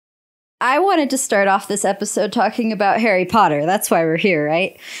I wanted to start off this episode talking about Harry Potter. That's why we're here,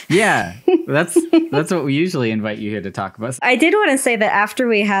 right? Yeah, that's what we usually invite you here to talk about. I did want to say that after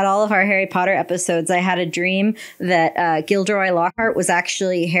we had all of our Harry Potter episodes, I had a dream that Gilderoy Lockhart was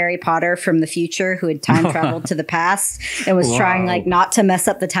actually Harry Potter from the future who had time traveled to the past and was trying not to mess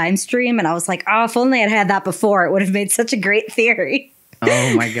up the time stream. And I was like, oh, if only I'd had that before, it would have made such a great theory.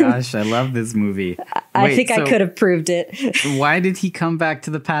 Oh my gosh, I love this movie. I think I could have proved it. Why did he come back to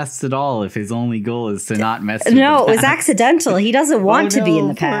the past at all if his only goal is to not mess with No, the it was accidental. He doesn't want to be in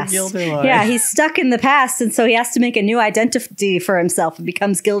the past. Yeah, he's stuck in the past, and so he has to make a new identity for himself and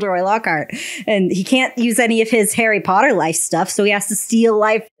becomes Gilderoy Lockhart. And he can't use any of his Harry Potter life stuff, so he has to steal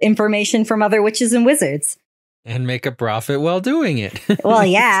life information from other witches and wizards. And make a profit while doing it. Well,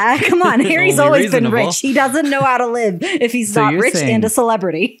 yeah. Come on. Harry's always been rich. He doesn't know how to live if he's not rich and a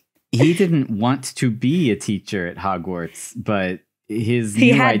celebrity. He didn't want to be a teacher at Hogwarts, but his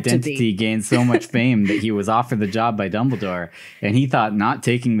new identity gained so much fame that he was offered the job by Dumbledore, and he thought not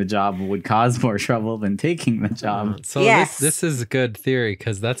taking the job would cause more trouble than taking the job. So this is a good theory,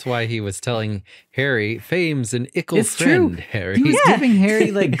 because that's why he was telling Harry, fame's an ickle friend, true. Harry. He was giving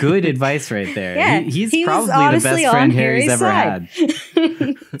Harry like good advice right there. Yeah, he's probably the best friend Harry's ever had.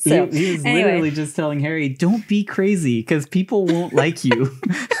 So, he was literally just telling Harry, don't be crazy because people won't like you.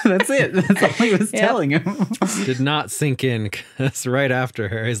 That's it. That's all he was telling him. Did not sink in, because right after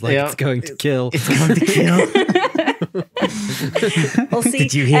Harry's like, it's going to kill. It's going to kill. We'll see.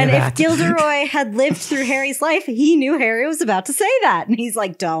 Did you hear that? If Gilderoy had lived through Harry's life, he knew Harry was about to say that. And he's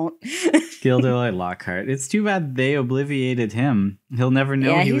like, don't. Gilderoy Lockhart. It's too bad they obliviated him. He'll never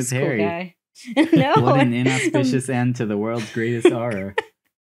know he was Harry. Guy. No. What an inauspicious end to the world's greatest horror.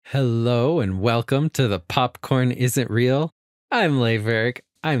 Hello and welcome to The Popcorn Isn't Real. I'm Leif.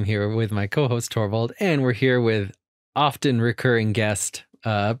 I'm here with my co-host Torvald, and we're here with often recurring guest,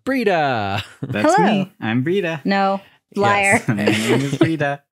 Brita. That's Hello. me. I'm Brita. No, liar. Yes, my name is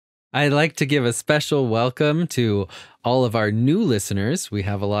Brita. I'd like to give a special welcome to all of our new listeners. We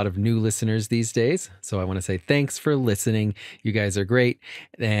have a lot of new listeners these days, so I want to say thanks for listening. You guys are great,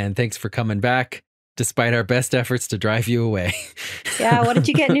 and thanks for coming back, despite our best efforts to drive you away. Yeah, what did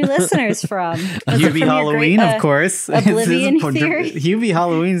you get new listeners from? Hubie Halloween, of course. Oblivion theory? Hubie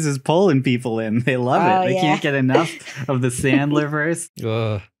Halloween's just pulling people in. They love it. They can't get enough of the Sandlerverse.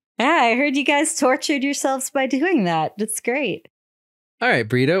 Ugh. Yeah, I heard you guys tortured yourselves by doing that. That's great. All right,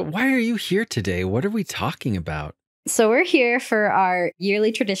 Brita, why are you here today? What are we talking about? So we're here for our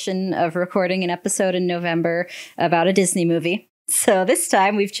yearly tradition of recording an episode in November about a Disney movie. So this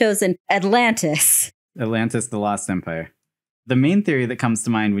time we've chosen Atlantis. Atlantis, the Lost Empire. The main theory that comes to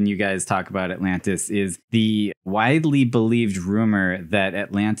mind when you guys talk about Atlantis is the widely believed rumor that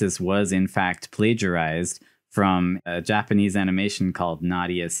Atlantis was in fact plagiarized from a Japanese animation called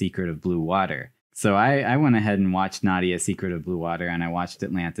Nadia, Secret of Blue Water. So I went ahead and watched Nadia, Secret of Blue Water, and I watched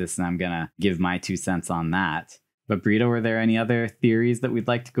Atlantis, and I'm going to give my 2 cents on that. But Brito, were there any other theories that we'd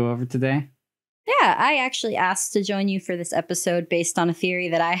like to go over today? Yeah, I actually asked to join you for this episode based on a theory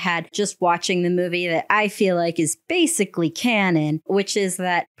that I had just watching the movie that I feel like is basically canon, which is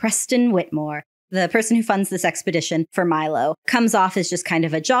that Preston Whitmore, the person who funds this expedition for Milo, comes off as just kind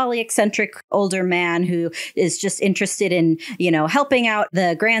of a jolly, eccentric older man who is just interested in, helping out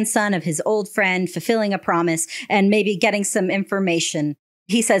the grandson of his old friend, fulfilling a promise, and maybe getting some information.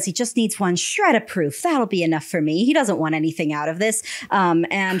 He says he just needs one shred of proof. That'll be enough for me. He doesn't want anything out of this.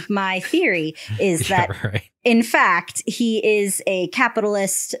 And my theory is that, in fact, he is a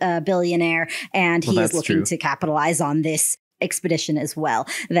capitalist billionaire, and he is looking to capitalize on this expedition as well.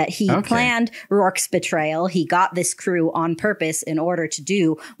 That he planned Rourke's betrayal. He got this crew on purpose in order to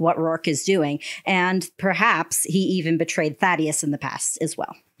do what Rourke is doing. And perhaps he even betrayed Thaddeus in the past as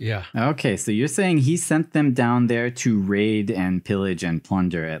well. Yeah. Okay, so you're saying he sent them down there to raid and pillage and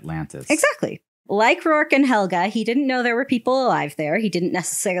plunder Atlantis. Exactly. Like Rourke and Helga, he didn't know there were people alive there. He didn't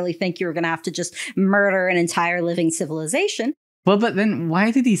necessarily think you were going to have to just murder an entire living civilization. Well, but then why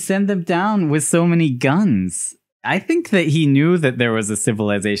did he send them down with so many guns? I think that he knew that there was a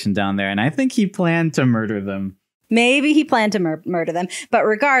civilization down there, and I think he planned to murder them. Maybe he planned to murder them, but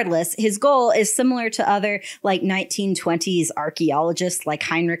regardless, his goal is similar to other 1920s archaeologists like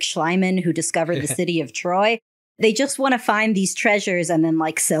Heinrich Schliemann, who discovered the city of Troy. They just want to find these treasures and then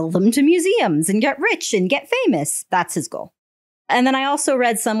sell them to museums and get rich and get famous. That's his goal. And then I also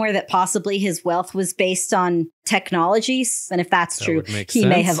read somewhere that possibly his wealth was based on technologies. And if that's true, he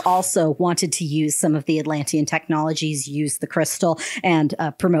may have also wanted to use some of the Atlantean technologies, use the crystal, and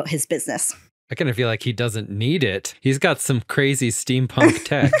promote his business. I kind of feel like he doesn't need it. He's got some crazy steampunk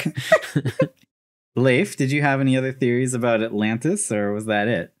tech. Leif, did you have any other theories about Atlantis, or was that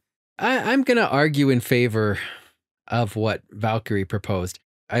it? I'm going to argue in favor of what Valkyrie proposed.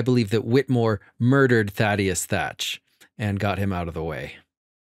 I believe that Whitmore murdered Thaddeus Thatch and got him out of the way.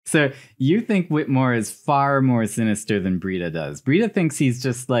 So you think Whitmore is far more sinister than Brita does. Brita thinks he's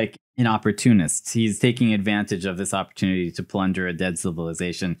just like an opportunist. He's taking advantage of this opportunity to plunder a dead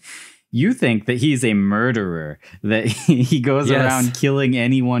civilization. You think that he's a murderer, that he goes around killing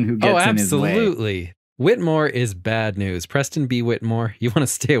anyone who gets in his way. Absolutely. Whitmore is bad news. Preston B. Whitmore, you want to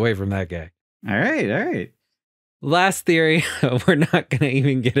stay away from that guy. All right. Last theory, we're not going to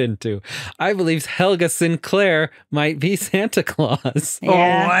even get into. I believe Helga Sinclair might be Santa Claus. Yeah.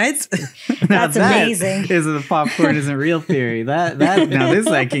 Oh, what? That's amazing. Is the popcorn isn't real theory. That now this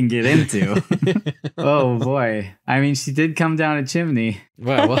I can get into. Oh boy. I mean, she did come down a chimney.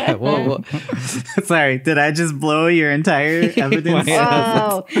 Well. Sorry, did I just blow your entire evidence?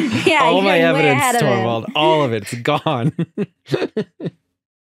 Oh, yeah. All my you're way ahead evidence, of it. Torvald, all of it's gone.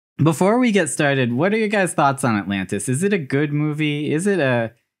 Before we get started, what are your guys' thoughts on Atlantis? Is it a good movie? Is it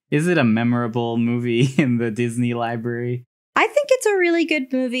a memorable movie in the Disney library? I think it's a really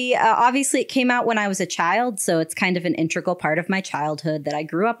good movie. Obviously, it came out when I was a child, so it's kind of an integral part of my childhood that I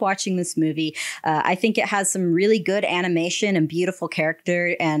grew up watching this movie. I think it has some really good animation and beautiful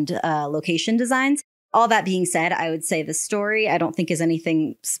character and location designs. All that being said, I would say the story I don't think is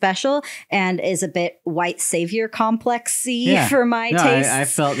anything special and is a bit white savior complex-y for my taste. I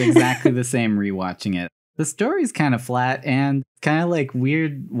felt exactly the same rewatching it. The story's kind of flat and kind of like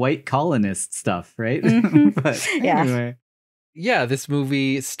weird white colonist stuff, right? Mm-hmm. But anyway. Yeah, this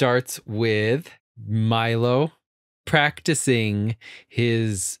movie starts with Milo practicing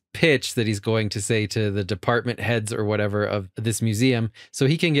his pitch that he's going to say to the department heads or whatever of this museum so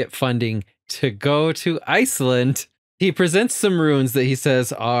he can get funding to go to Iceland. He presents some runes that he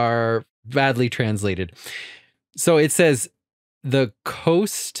says are badly translated. So it says the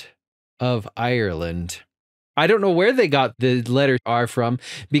coast of Ireland. I don't know where they got the letter R from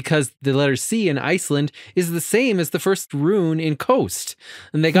because the letter C in Iceland is the same as the first rune in coast.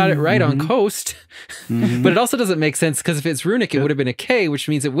 And they got it right on coast. But it also doesn't make sense because if it's runic, it would have been a K, which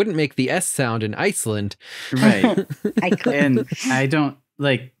means it wouldn't make the S sound in Iceland. Right. And I don't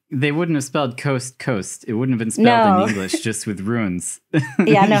like... They wouldn't have spelled coast. It wouldn't have been spelled in English, just with runes.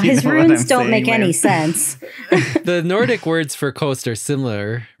 Yeah, no, his runes don't make any sense. The Nordic words for coast are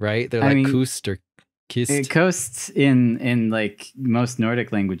similar, right? They're like kust or kist. Coast in like most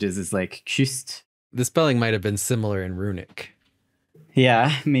Nordic languages is like kyst. The spelling might have been similar in runic.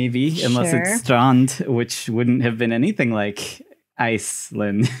 Yeah, maybe. Unless it's strand, which wouldn't have been anything like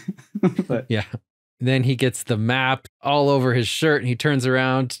Iceland. But yeah. Then he gets the map all over his shirt and he turns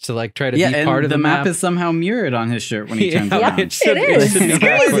around to like try to be part of the map. The map is somehow mirrored on his shirt when he turns around. It is.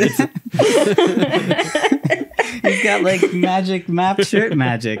 He's got like magic map shirt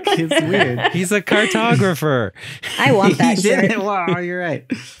magic. It's weird. He's a cartographer. I want that shirt. Wow, you're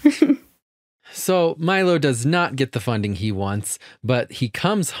right. So Milo does not get the funding he wants, but he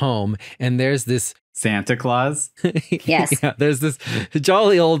comes home and there's this Santa Claus? Yes. Yeah, there's this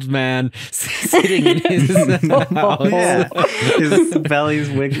jolly old man sitting in his house. Yeah. His belly's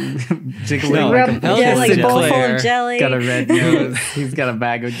jiggling like a bowl full of jelly. Got a red nose. He's got a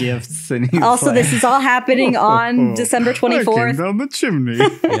bag of gifts. And he's also, this is all happening on December 24th. I came down the chimney.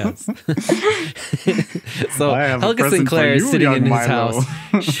 Yes. So Helga Sinclair is sitting in his house.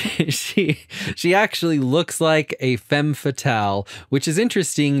 She actually looks like a femme fatale, which is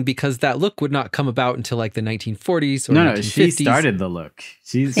interesting because that look would not come about until like the 1940s or 1950s. She started the look.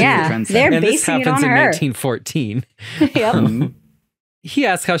 She's the trendsetter. They're and this basing happens it on in her. 1914. Yep. He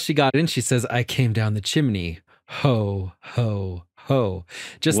asks how she got in. She says, I came down the chimney. Ho, ho, ho.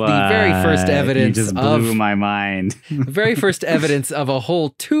 Just the very first evidence you just blew my mind. The very first evidence of a whole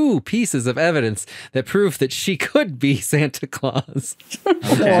 2 pieces of evidence that prove that she could be Santa Claus.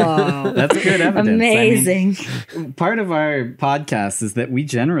 Okay. Whoa. That's good evidence. Amazing. I mean, part of our podcast is that we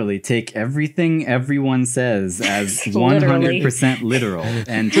generally take everything everyone says as 100% literal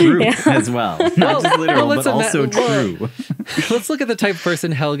and true as well. Not just literal, but also true. Let's look at the type of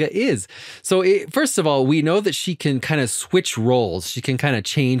person Helga is. So first of all, we know that she can kind of switch roles. She can kind of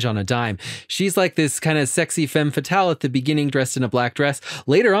change on a dime. She's like this kind of sexy femme fatale at the beginning, dressed in a black dress.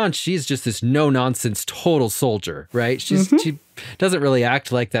 Later on, she's just this no-nonsense total soldier, right? She doesn't really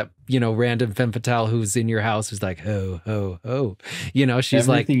act like that, random femme fatale who's in your house who's like, ho, ho, ho. She's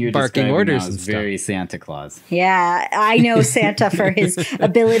everything like barking orders and stuff. Very Santa Claus. Yeah, I know Santa for his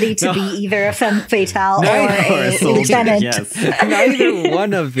ability to be either a femme fatale or a lieutenant. Yes. Neither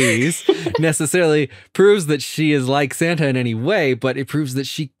one of these necessarily proves that she is like Santa in any way, but it proves that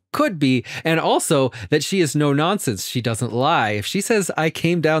she could be, and also that she is no nonsense. She doesn't lie. If she says, I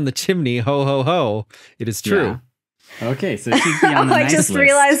came down the chimney, ho, ho, ho, it is true. Yeah. Okay, so she'd be on the nice I just list.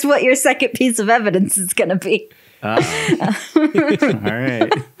 realized what your second piece of evidence is going to be. Uh-oh. All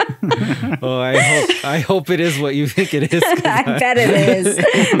right. Oh, I hope it is what you think it is. I bet it is.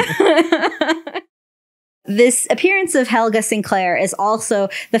 This appearance of Helga Sinclair is also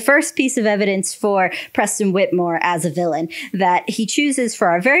the first piece of evidence for Preston Whitmore as a villain that he chooses for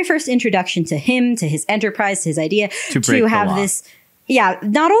our very first introduction to him, to his enterprise, to his idea, to have this. Yeah,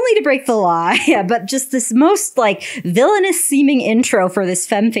 not only to break the law, but just this most like villainous seeming intro for this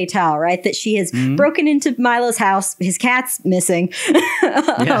femme fatale, right? That she has broken into Milo's house. His cat's missing.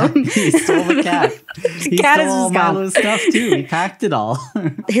 He stole the cat. He stole all Milo's stuff too. He packed it all.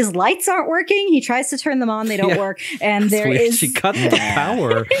 His lights aren't working. He tries to turn them on. They don't work. And there is... She cut the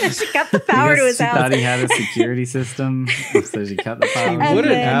power. She cut the power to his house. She thought he had a security system, so she cut the power. He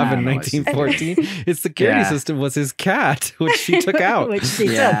wouldn't have in 1914. His security system was his cat, which she took out. Which she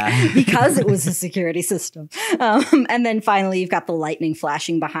took because it was a security system. And then finally, you've got the lightning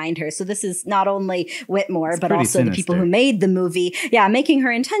flashing behind her. So this is not only Whitmore, but also sinister. The people who made the movie. Yeah, making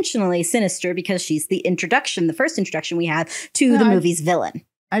her intentionally sinister because she's the first introduction we have to the movie's villain.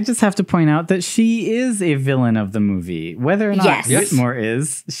 I just have to point out that she is a villain of the movie. Whether or not Whitmore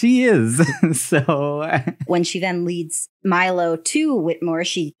is, she is. So when she then leads Milo to Whitmore,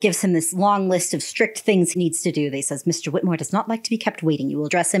 she gives him this long list of strict things he needs to do. They says, Mr. Whitmore does not like to be kept waiting. You will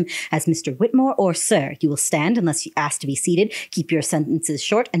address him as Mr. Whitmore or Sir. You will stand unless you ask to be seated. Keep your sentences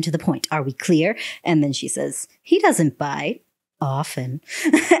short and to the point. Are we clear? And then she says, he doesn't bite. Often,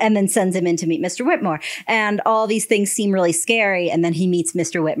 and then sends him in to meet Mr. Whitmore. And all these things seem really scary. And then he meets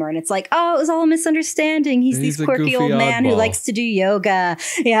Mr. Whitmore and it's like, oh, it was all a misunderstanding. He's this quirky old man who likes to do yoga.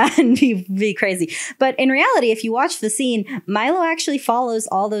 Yeah, and be crazy. But in reality, if you watch the scene, Milo actually follows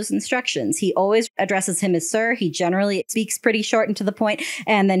all those instructions. He always addresses him as sir. He generally speaks pretty short and to the point.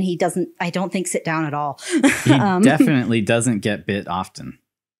 And then he doesn't, I don't think, sit down at all. He definitely doesn't get bit often.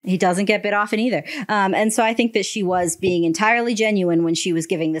 He doesn't get bit often either. And so I think that she was being entirely genuine when she was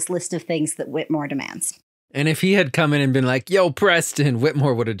giving this list of things that Whitmore demands. And if he had come in and been like, yo, Preston,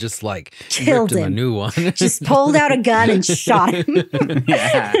 Whitmore would have just like killed him a new one. Just pulled out a gun and shot him.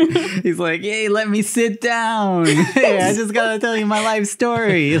 Yeah. He's like, hey, let me sit down. Hey, I just got to tell you my life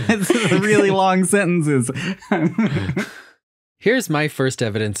story. That's really long sentences. Here's my first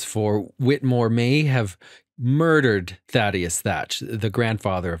evidence for Whitmore may have murdered Thaddeus Thatch, the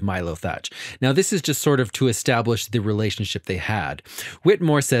grandfather of Milo Thatch. Now, this is just sort of to establish the relationship they had.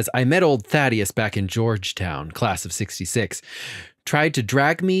 Whitmore says, I met old Thaddeus back in Georgetown, class of 66. Tried to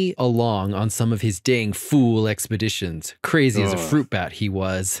drag me along on some of his dang fool expeditions. Crazy as a fruit bat he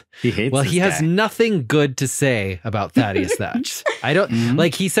was. He hates Well, he has nothing good to say about Thaddeus Thatch. I don't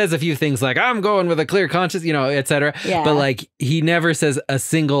like, he says a few things like, I'm going with a clear conscience, you know, etc. Yeah. But like, he never says a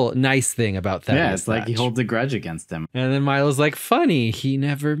single nice thing about Thaddeus Yeah, it's Thatch. like he holds a grudge against him. And then Milo's like, funny, he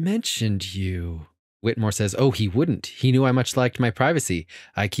never mentioned you. Whitmore says, oh, he wouldn't. He knew I much liked my privacy.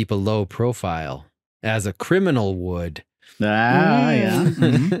 I keep a low profile, as a criminal would. Yeah.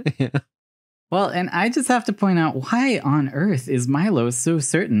 Yeah. Well, and I just have to point out, why on earth is Milo so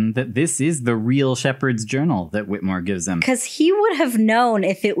certain that this is the real Shepherd's Journal that Whitmore gives him? Because he would have known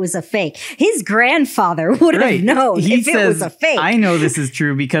if it was a fake. His grandfather would have known if it was a fake. I know this is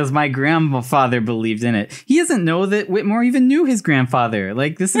true because my grandfather believed in it. He doesn't know that Whitmore even knew his grandfather.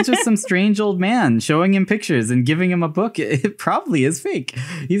 Like, this is just some strange old man showing him pictures and giving him a book. It probably is fake.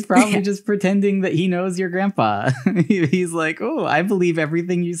 He's probably just pretending that he knows your grandpa. He's like, oh, I believe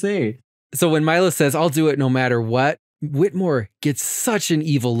everything you say. So when Milo says, I'll do it no matter what, Whitmore gets such an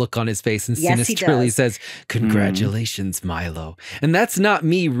evil look on his face and sinisterly says, congratulations, Milo. And that's not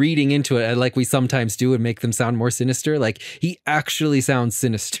me reading into it like we sometimes do and make them sound more sinister. Like, he actually sounds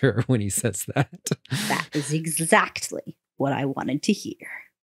sinister when he says that. That is exactly what I wanted to hear.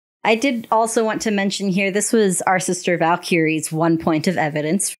 I did also want to mention here, this was our sister Valkyrie's one point of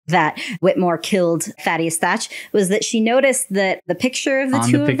evidence that Whitmore killed Thaddeus Thatch, was that she noticed that the picture of the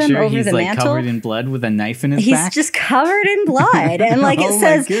two of them over the mantle, covered in blood with a knife in his He's back. just covered in blood. And like it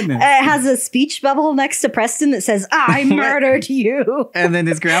says, it has a speech bubble next to Preston that says, I murdered you. And then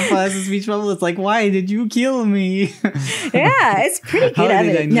his grandpa has a speech bubble. It's like, why did you kill me? Yeah, it's pretty good How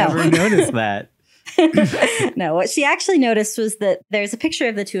evidence. did I never notice that? No, what she actually noticed was that there's a picture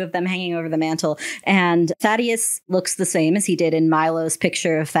of the two of them hanging over the mantle, and Thaddeus looks the same as he did in Milo's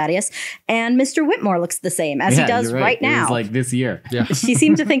picture of Thaddeus, and Mr. Whitmore looks the same as he does right now. It was like this year. Yeah. She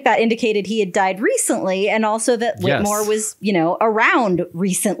seemed to think that indicated he had died recently, and also that Whitmore was, around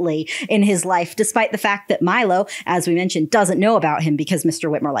recently in his life, despite the fact that Milo, as we mentioned, doesn't know about him because Mr.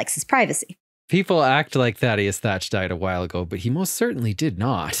 Whitmore likes his privacy. People act like Thaddeus Thatch died a while ago, but he most certainly did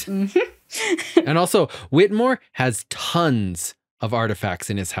not. Mm-hmm. And also, Whitmore has tons of artifacts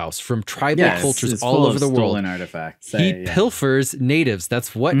in his house from tribal cultures all over the world. Stolen artifacts. He pilfers natives.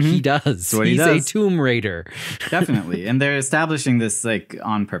 That's what he does. That's what He's he does. A tomb raider. Definitely. And they're establishing this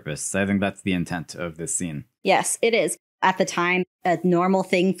on purpose. I think that's the intent of this scene. Yes, it is. At the time, a normal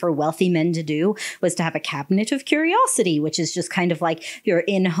thing for wealthy men to do was to have a cabinet of curiosity, which is just kind of like your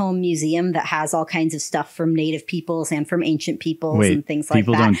in-home museum that has all kinds of stuff from native peoples and from ancient peoples and things like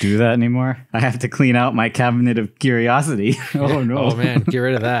that. People don't do that anymore? I have to clean out my cabinet of curiosity. Oh, no. Oh, man. Get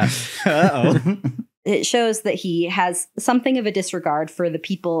rid of that. Uh-oh. It shows that he has something of a disregard for the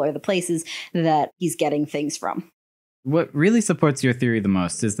people or the places that he's getting things from. What really supports your theory the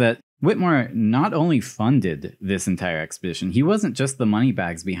most is that Whitmore not only funded this entire expedition, he wasn't just the money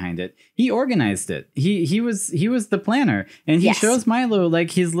bags behind it. He organized it. He was the planner, and he shows Milo like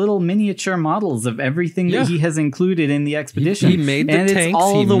his little miniature models of everything that he has included in the expedition. He made the tanks. It's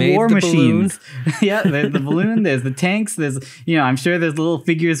all he the made war the machines. Yeah, there's the balloon. There's the tanks. There's I'm sure there's little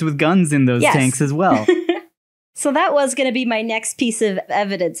figures with guns in those tanks as well. So that was going to be my next piece of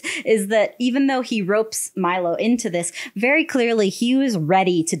evidence, is that even though he ropes Milo into this, very clearly he was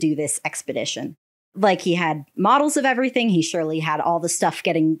ready to do this expedition. Like, he had models of everything. He surely had all the stuff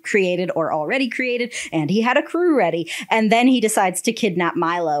getting created or already created, and he had a crew ready. And then he decides to kidnap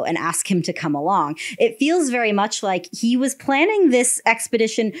Milo and ask him to come along. It feels very much like he was planning this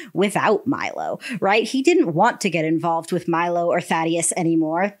expedition without Milo, right? He didn't want to get involved with Milo or Thaddeus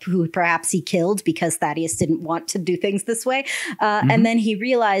anymore, who perhaps he killed because Thaddeus didn't want to do things this way. And then he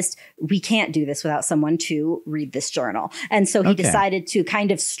realized, we can't do this without someone to read this journal. And so he decided to kind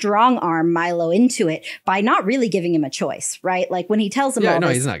of strong arm Milo into it by not really giving him a choice, right? Like, when he tells him all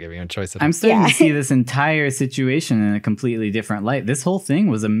this, he's not giving him a choice at all. I'm starting to see this entire situation in a completely different light. This whole thing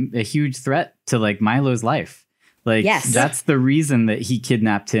was a huge threat to Milo's life. That's the reason that he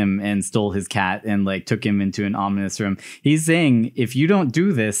kidnapped him and stole his cat and took him into an ominous room. He's saying, if you don't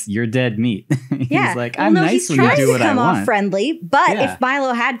do this, you're dead meat. He's like, I'm nice when you do what I want. He's trying to come off friendly, but if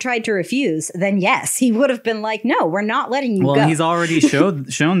Milo had tried to refuse, then yes, he would have been like, no, we're not letting you go. Well, he's already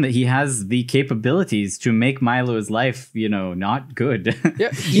shown that he has the capabilities to make Milo's life, not good.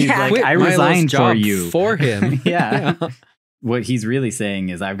 He's like, I resigned for you. For him. Yeah. What he's really saying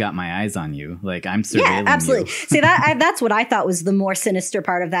is, I've got my eyes on you. I'm surveilling you. Yeah, absolutely. See, that's what I thought was the more sinister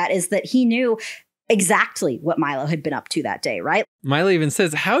part of that, is that he knew exactly what Milo had been up to that day, right? Milo even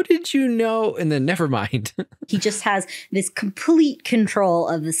says, how did you know? And then never mind. He just has this complete control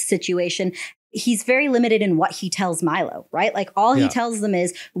of the situation. He's very limited in what he tells Milo, right? All he tells them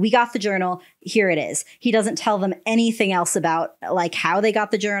is, we got the journal, here it is. He doesn't tell them anything else about how they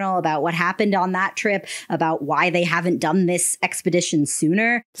got the journal, about what happened on that trip, about why they haven't done this expedition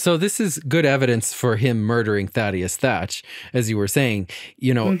sooner. So this is good evidence for him murdering Thaddeus Thatch, as you were saying.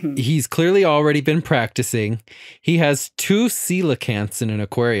 He's clearly already been practicing. He has 2 coelacanths in an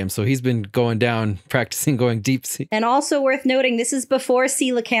aquarium, so he's been going down, practicing going deep sea. And also worth noting, this is before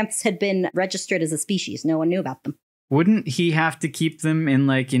coelacanths had been registered as a species. No one knew about them. Wouldn't he have to keep them in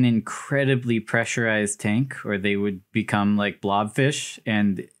an incredibly pressurized tank, or they would become like blobfish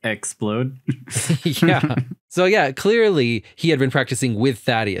and explode? Yeah. So clearly he had been practicing with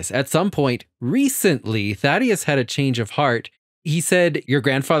Thaddeus. At some point recently, Thaddeus had a change of heart. He said, your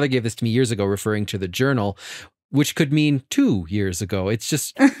grandfather gave this to me years ago, referring to the journal, which could mean 2 years ago. It's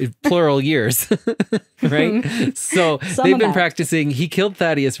just plural years, right? So they've been practicing. He killed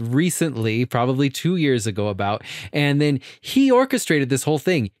Thaddeus recently, probably 2 years ago about, and then he orchestrated this whole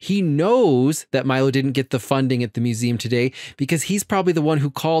thing. He knows that Milo didn't get the funding at the museum today because he's probably the one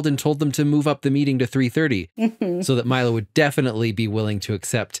who called and told them to move up the meeting to 3:30 so that Milo would definitely be willing to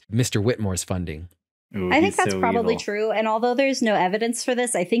accept Mr. Whitmore's funding. Ooh, I think that's so probably evil. true. And although there's no evidence for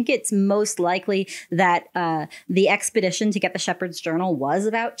this, I think it's most likely that the expedition to get the Shepherd's Journal was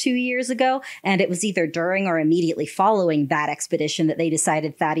about 2 years ago. And it was either during or immediately following that expedition that they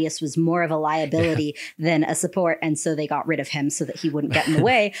decided Thaddeus was more of a liability than a support. And so they got rid of him so that he wouldn't get in the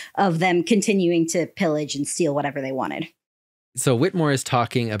way of them continuing to pillage and steal whatever they wanted. So Whitmore is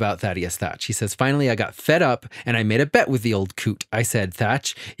talking about Thaddeus Thatch. He says, finally, I got fed up and I made a bet with the old coot. I said,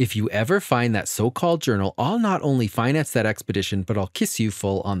 Thatch, if you ever find that so-called journal, I'll not only finance that expedition, but I'll kiss you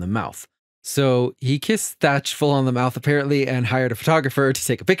full on the mouth. So he kissed Thatch full on the mouth, apparently, and hired a photographer to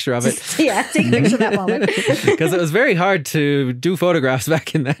take a picture of it. Yeah, take a picture of that moment. Because it was very hard to do photographs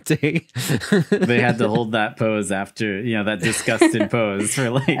back in that day. They had to hold that pose after, that disgusted pose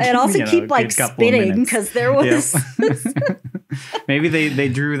for like, and also keep like spitting because there was. Yep. Maybe they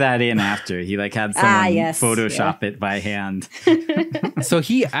drew that in after. He like had someone Photoshop it by hand. So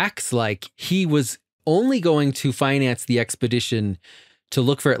he acts like he was only going to finance the expedition to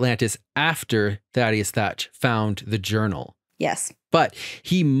look for Atlantis after Thaddeus Thatch found the journal. Yes. But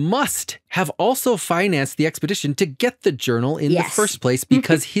he must have also financed the expedition to get the journal in the first place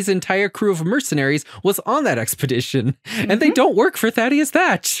because his entire crew of mercenaries was on that expedition and they don't work for Thaddeus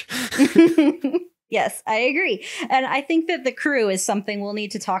Thatch. Yes, I agree. And I think that the crew is something we'll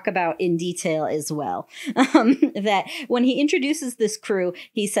need to talk about in detail as well. That when he introduces this crew,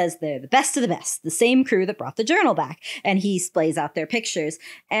 he says they're the best of the best, the same crew that brought the journal back. And he splays out their pictures.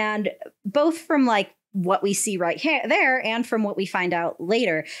 And both from like what we see right there and from what we find out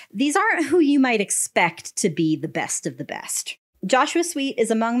later, these aren't who you might expect to be the best of the best. Joshua Sweet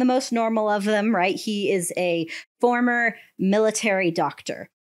is among the most normal of them, right? He is a former military doctor.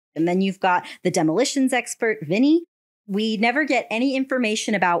 And then you've got the demolitions expert, Vinny. We never get any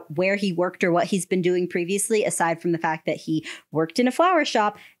information about where he worked or what he's been doing previously, aside from the fact that he worked in a flower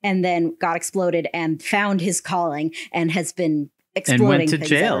shop and then got exploded and found his calling and has been exploding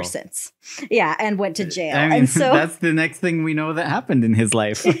things ever since. Yeah, and went to jail. I mean, and so that's the next thing we know that happened in his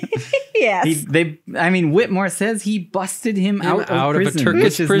life. Yes. Whitmore says he busted him out of prison, a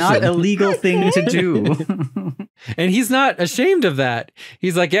Turkish which prison. is not a legal thing to do. And he's not ashamed of that.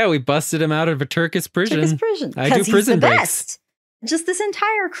 He's like, yeah, we busted him out of a Turkish prison. I do prison breaks. Best. Just this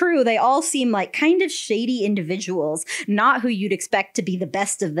entire crew, they all seem like kind of shady individuals, not who you'd expect to be the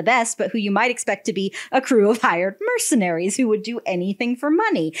best of the best, but who you might expect to be a crew of hired mercenaries who would do anything for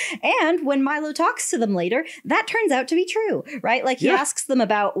money. And when Milo talks to them later, that turns out to be true, right? Like he asks them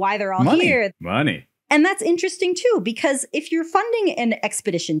about why they're all here. Money. And that's interesting, too, because if you're funding an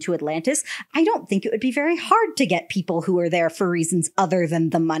expedition to Atlantis, I don't think it would be very hard to get people who are there for reasons other than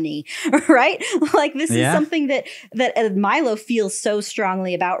the money, right? Like this is something that Milo feels so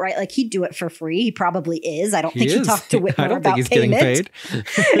strongly about, right? Like he'd do it for free. He probably is. I don't think he talked to Whitmore about payment. I don't think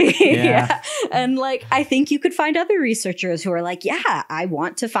he's getting paid. Yeah. And like, I think you could find other researchers who are like, yeah, I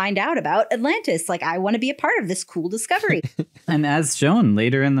want to find out about Atlantis. Like, I want to be a part of this cool discovery. And as shown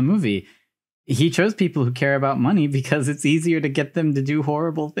later in the movie, he chose people who care about money because it's easier to get them to do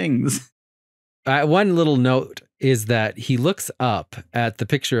horrible things. One little note is that he looks up at the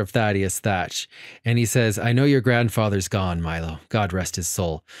picture of Thaddeus Thatch and he says, I know your grandfather's gone, Milo. God rest his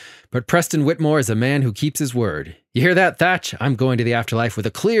soul. But Preston Whitmore is a man who keeps his word. You hear that, Thatch? I'm going to the afterlife with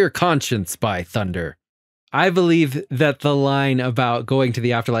a clear conscience, by thunder. I believe that the line about going to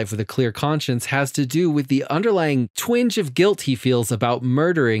the afterlife with a clear conscience has to do with the underlying twinge of guilt he feels about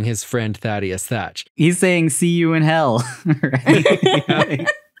murdering his friend Thaddeus Thatch. He's saying, see you in hell. Right?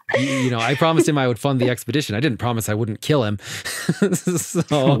 I promised him I would fund the expedition. I didn't promise I wouldn't kill him.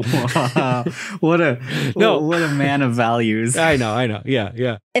 So, wow. What a man of values. I know.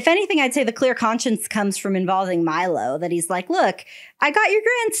 Yeah. If anything, I'd say the clear conscience comes from involving Milo, that he's like, look, I got your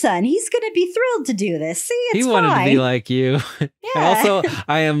grandson. He's going to be thrilled to do this. See, it's He wanted fine. to be like you. Yeah. Also,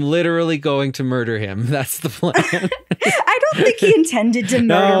 I am literally going to murder him. That's the plan. I don't think he intended to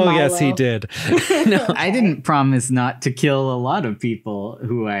murder Milo. Yes, he did. No, I didn't promise not to kill a lot of people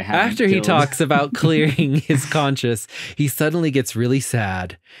who I haven't After killed. he talks about clearing his conscience, he suddenly gets really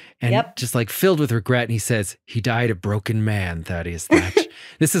sad and just like filled with regret. And he says, he died a broken man, Thaddeus Thatch.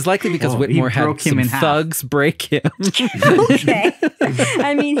 This is likely because Whitmore had some thugs break him. Okay.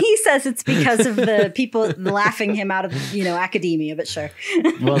 I mean, he says it's because of the people laughing him out of, academia, but sure.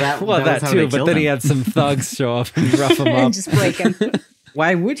 Well, that too, but then he had some thugs show up and rough him up. And just break him.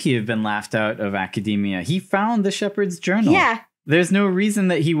 Why would he have been laughed out of academia? He found the Shepherd's Journal. Yeah. There's no reason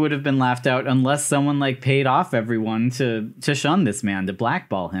that he would have been laughed out unless someone paid off everyone to shun this man, to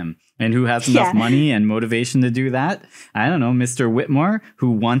blackball him. And who has enough money and motivation to do that? I don't know, Mr. Whitmore,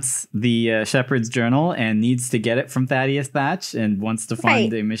 who wants the Shepherd's Journal and needs to get it from Thaddeus Thatch and wants to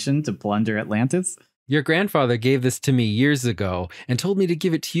find a mission to plunder Atlantis. Your grandfather gave this to me years ago and told me to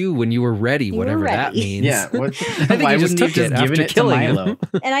give it to you when you were ready, whatever that means. Yeah. I think he just took it after killing him.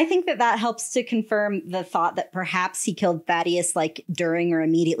 And I think that helps to confirm the thought that perhaps he killed Thaddeus during or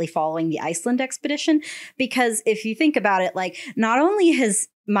immediately following the Iceland expedition. Because if you think about it, not only has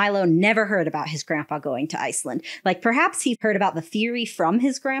Milo never heard about his grandpa going to Iceland, perhaps he heard about the theory from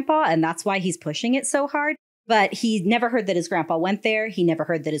his grandpa and that's why he's pushing it so hard. But he never heard that his grandpa went there. He never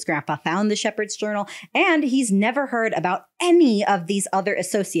heard that his grandpa found the Shepherd's Journal. And he's never heard about any of these other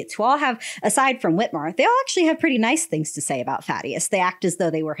associates who all have, aside from Whitmore, they all actually have pretty nice things to say about Thaddeus. They act as though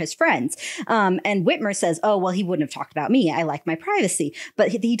they were his friends. And Whitmore says, oh, well, he wouldn't have talked about me. I like my privacy. But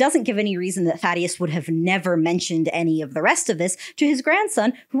he doesn't give any reason that Thaddeus would have never mentioned any of the rest of this to his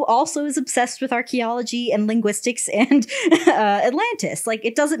grandson, who also is obsessed with archaeology and linguistics and Atlantis. Like,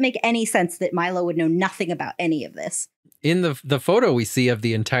 it doesn't make any sense that Milo would know nothing about any of this. In the photo we see of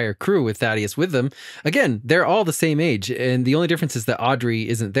the entire crew with Thaddeus with them, again, they're all the same age. And the only difference is that Audrey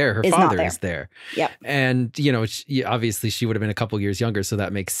isn't there. Her father is there. Yep. And, you know, obviously she would have been a couple years younger, so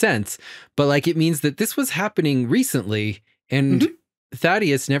that makes sense. But like, it means that this was happening recently, and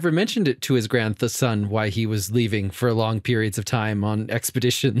Thaddeus never mentioned it to his grandson why he was leaving for long periods of time on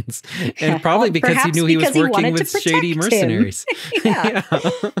expeditions. And probably because he knew he was working with shady mercenaries. Yeah.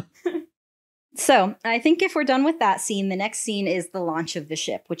 So I think if we're done with that scene, the next scene is the launch of the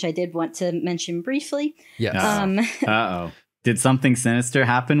ship, which I did want to mention briefly. Yes. Uh-oh. Did something sinister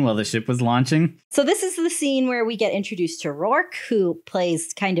happen while the ship was launching? So this is the scene where we get introduced to Rourke, who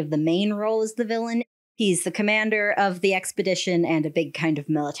plays kind of the main role as the villain. He's the commander of the expedition and a big kind of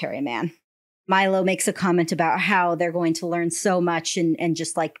military man. Milo makes a comment about how they're going to learn so much and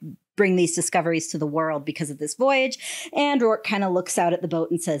just like bring these discoveries to the world because of this voyage. And Rourke kind of looks out at the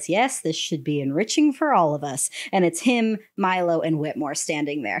boat and says, yes, this should be enriching for all of us. And it's him, Milo, and Whitmore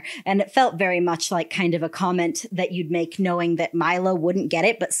standing there. And it felt very much like kind of a comment that you'd make knowing that Milo wouldn't get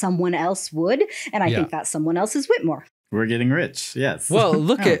it, but someone else would. And I think that someone else is Whitmore. We're getting rich. Yes. Well,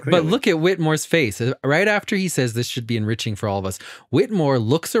 look at Whitmore's face. Right after he says this should be enriching for all of us, Whitmore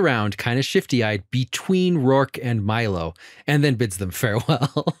looks around kind of shifty-eyed between Rourke and Milo and then bids them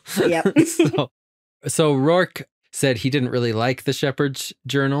farewell. Yep. So Rourke said he didn't really like the Shepherd's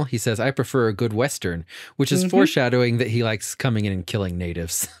Journal. He says, I prefer a good Western, which is foreshadowing that he likes coming in and killing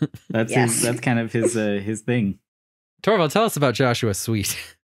natives. That's kind of his thing. Torvald, tell us about Joshua Sweet.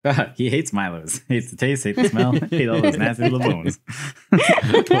 He hates Milos. Hates the taste, hates the smell, hates all those nasty little bones.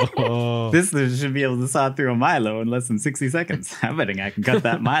 This should be able to saw through a Milo in less than 60 seconds. I'm betting I can cut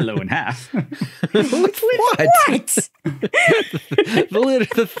that Milo in half. What?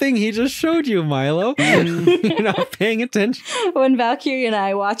 The thing he just showed you, Milo. You're not paying attention. When Valkyrie and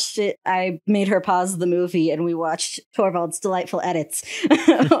I watched it, I made her pause the movie and we watched Torvald's delightful edits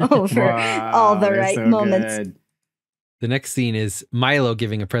over all the right moments. Good. The next scene is Milo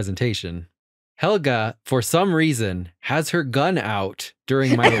giving a presentation. Helga, for some reason, has her gun out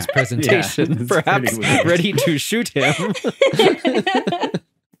during Milo's presentation, perhaps ready to shoot him.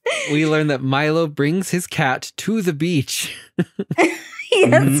 We learn that Milo brings his cat to the beach.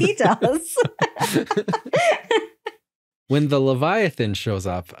 Yes, he does. When the Leviathan shows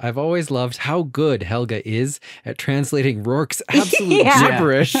up, I've always loved how good Helga is at translating Rourke's absolute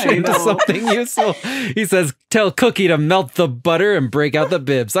gibberish into something useful. He says, tell Cookie to melt the butter and break out the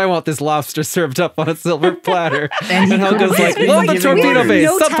bibs. I want this lobster served up on a silver platter. And Helga's like, load the torpedo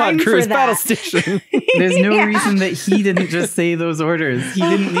base, sub-pod cruise, battle station. There's no reason that he didn't just say those orders. He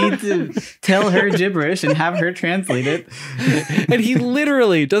didn't need to tell her gibberish and have her translate it. And he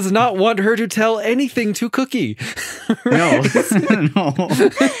literally does not want her to tell anything to Cookie. No.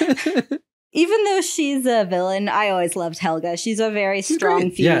 Even though she's a villain, I always loved Helga. She's a very strong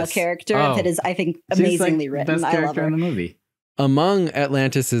female character that is, I think, amazingly written. Best character in the movie. Among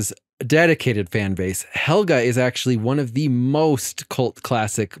Atlantis's dedicated fan base, Helga is actually one of the most cult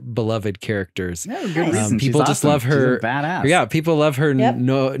classic beloved characters. Yeah, good reason. People just love her. She's a badass. Yeah, people love her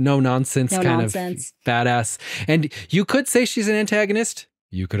no nonsense of badass. And you could say she's an antagonist.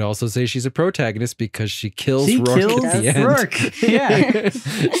 You could also say she's a protagonist because she kills Rourke at the end. Rourke. Yeah.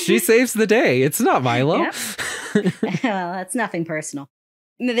 She saves the day. It's not Milo. Yep. Well, that's nothing personal.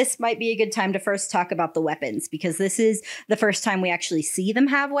 This might be a good time to first talk about the weapons, because this is the first time we actually see them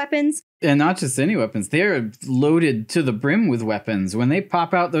have weapons. And not just any weapons. They're loaded to the brim with weapons. When they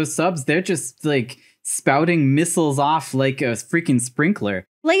pop out those subs, they're just like spouting missiles off like a freaking sprinkler.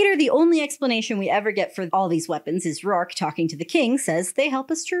 Later, the only explanation we ever get for all these weapons is Rourke, talking to the king, says they help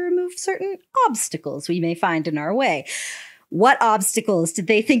us to remove certain obstacles we may find in our way. What obstacles did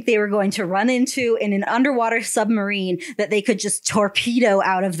they think they were going to run into in an underwater submarine that they could just torpedo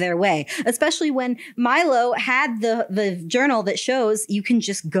out of their way? Especially when Milo had the journal that shows you can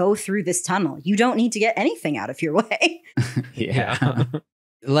just go through this tunnel. You don't need to get anything out of your way. Yeah.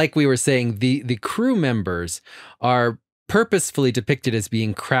 Like we were saying, the crew members are purposefully depicted as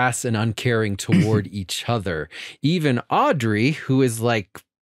being crass and uncaring toward each other. Even Audrey, who is like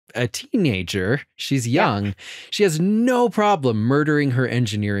a teenager. She's young. She has no problem murdering her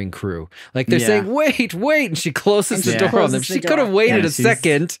engineering crew. Like they're saying, wait, and she closes the door on them. She could have waited a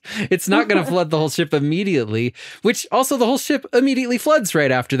second. It's not going to flood the whole ship immediately, which also the whole ship immediately floods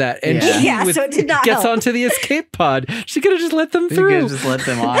right after that. And she so it did not gets help. onto the escape pod. She could have just let them through. She could have just let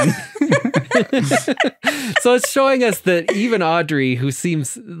them on. So it's showing us that even Audrey, who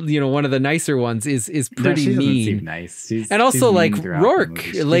seems, one of the nicer ones, is pretty she mean. Seem nice. And also, like,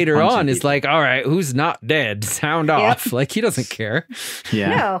 Rourke later on is like, all right, who's not dead? Sound off. Like, he doesn't care. Yeah.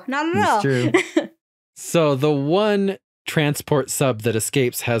 No, not at all. True. So the one transport sub that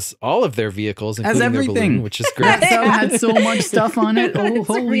escapes has all of their vehicles, including everything. their balloon, which is great. That sub had so much stuff on it. Oh, It's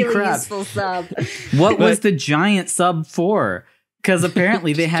a holy really crap. useful sub. What was the giant sub for? Because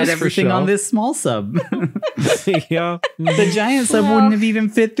apparently they had Just for everything show. on this small sub. Yeah. The giant sub wouldn't have even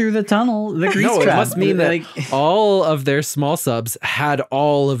fit through the tunnel, the grease No, it trap. must mean that all of their small subs had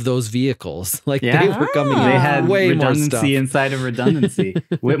all of those vehicles. Like they were coming in They had way more stuff. redundancy inside of redundancy.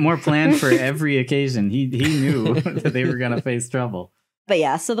 Whitmore planned for every occasion. He knew that they were going to face trouble. But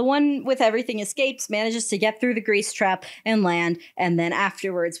yeah, so the one with everything escapes, manages to get through the grease trap and land. And then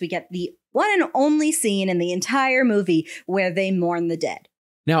afterwards, we get the one and only scene in the entire movie where they mourn the dead.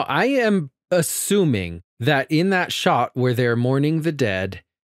 Now, I am assuming that in that shot where they're mourning the dead,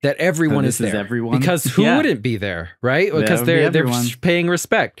 that everyone is there. Everyone? Because who wouldn't be there, right? Because they're paying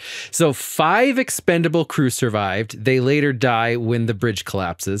respect. So 5 expendable crew survived. They later die when the bridge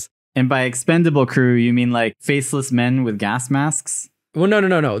collapses. And by expendable crew, you mean like faceless men with gas masks? Well,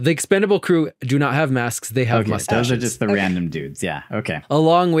 no. The expendable crew do not have masks. They have mustaches. Those are just the random dudes. Yeah. Okay.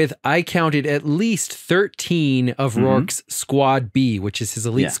 Along with, I counted at least 13 of Rourke's Squad B, which is his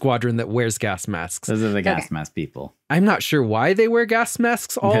elite squadron that wears gas masks. Those are the gas mask people. I'm not sure why they wear gas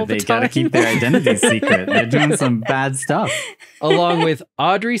masks all the time. They gotta keep their identity secret. They're doing some bad stuff. Along with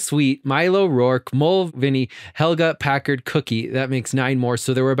Audrey Sweet, Milo, Rourke, Mole, Vinny, Helga, Packard, Cookie. That makes 9 more.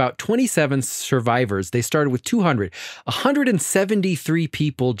 So there were about 27 survivors. They started with 200. 173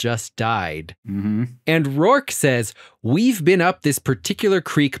 people just died. Mm-hmm. And Rourke says, we've been up this particular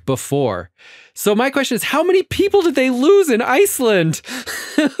creek before. So my question is, how many people did they lose in Iceland?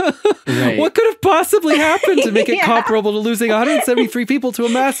 Right. What could have possibly happened to make it comparable to losing 173 people to a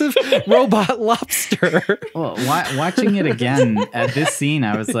massive robot lobster? Well, watching it again at this scene,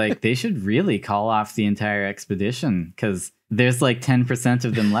 I was like, they should really call off the entire expedition because there's like 10%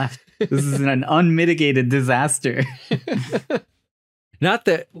 of them left. This is an unmitigated disaster. Not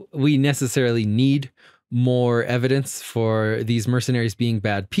that we necessarily need more evidence for these mercenaries being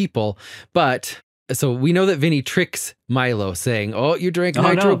bad people, but so we know that Vinny tricks Milo saying, oh, you drank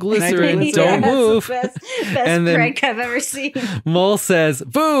nitroglycerin, don't move. That's the best prank I've ever seen. Mole says,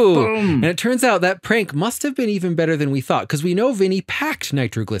 boo! Boom. And it turns out that prank must have been even better than we thought, because we know Vinny packed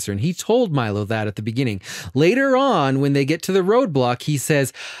nitroglycerin. He told Milo that at the beginning. Later on, when they get to the roadblock, he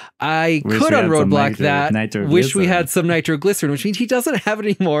says, I could unroadblock that. Wish we had some nitroglycerin, which means he doesn't have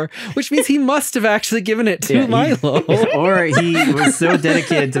it anymore, which means he must have actually given it to Milo. Or he was so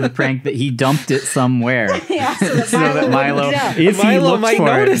dedicated to the prank that he dumped it somewhere. Yeah, so that Milo, if he looked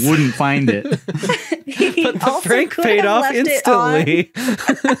for it, wouldn't find it. But the prank paid off instantly.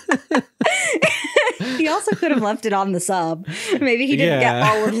 He also could have left it on the sub. Maybe he didn't get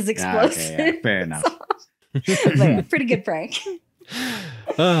all of his explosives. Okay, fair enough. But yeah, pretty good prank.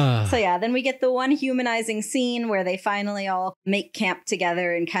 So yeah, then we get the one humanizing scene where they finally all make camp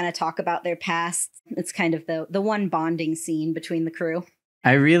together and kind of talk about their past. It's kind of the one bonding scene between the crew.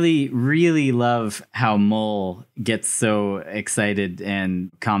 I really, really love how Mole gets so excited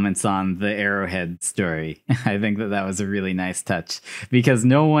and comments on the Arrowhead story. I think that was a really nice touch because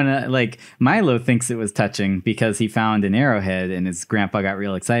no one, like Milo thinks it was touching because he found an arrowhead and his grandpa got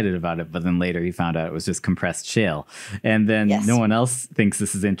real excited about it. But then later he found out it was just compressed shale. And then no one else thinks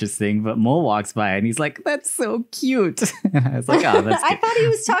this is interesting, but Mole walks by and he's like, that's so cute. And I was like, oh, that's cute. I thought he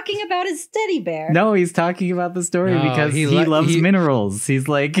was talking about his teddy bear. No, he's talking about the story because he loves minerals. He's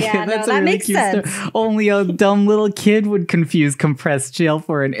like, that's a really cute story. Only a dumb little kid would confuse compressed shale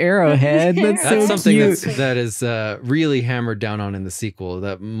for an arrowhead. That's so something cute. that is really hammered down on in the sequel.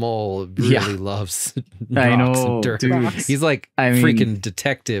 That Mole really loves I rocks know, and dirt. dude. He's like freaking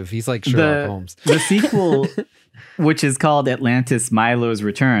detective. He's like Sherlock Holmes. The sequel which is called Atlantis Milo's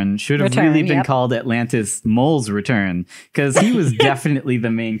Return, should have really been called Atlantis Mole's Return, because he was definitely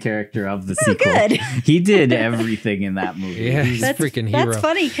the main character of the sequel. Good. He did everything in that movie. Yeah, he's a freaking hero. That's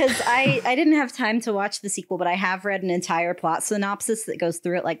funny, because I didn't have time to watch the sequel, but I have read an entire plot synopsis that goes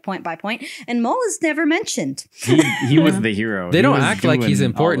through it like point by point, and Mole is never mentioned. He was the hero. They don't act like he's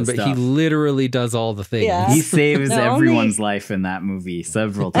important, but he literally does all the things. Yeah. He saves everyone's life in that movie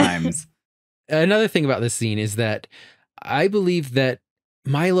several times. Another thing about this scene is that I believe that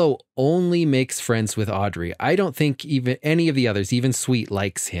Milo only makes friends with Audrey. I don't think even any of the others, even Sweet,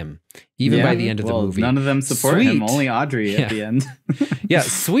 likes him, even by the end of the movie. None of them support him, only Audrey at the end. Yeah,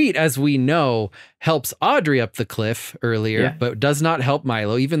 Sweet, as we know, helps Audrey up the cliff earlier, but does not help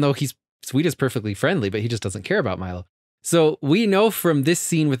Milo, even though Sweet is perfectly friendly, but he just doesn't care about Milo. So we know from this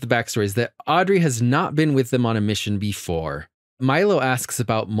scene with the backstories that Audrey has not been with them on a mission before. Milo asks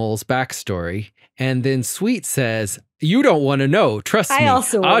about Mole's backstory, and then Sweet says, "You don't want to know. Trust me,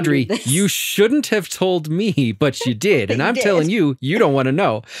 Audrey, you shouldn't have told me, but you did. And I'm telling you, you don't want to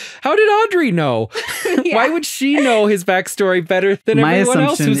know." How did Audrey know? Why would she know his backstory better than everyone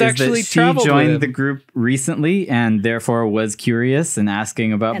else who's actually traveled with him? She joined the group recently and therefore was curious and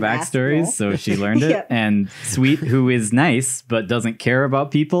asking about backstories, so she learned it. And Sweet, who is nice but doesn't care about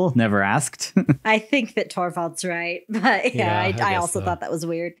people, never asked. I think that Torvald's right, but I also thought that was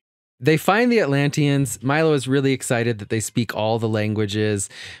weird. They find the Atlanteans. Milo is really excited that they speak all the languages,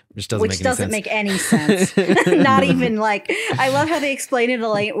 which doesn't make any sense. Not even like, I love how they explain it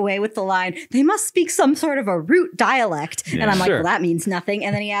away with the line, they must speak some sort of a root dialect. And I'm like, well, that means nothing.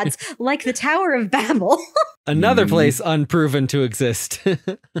 And then he adds, like the Tower of Babel. Another place unproven to exist.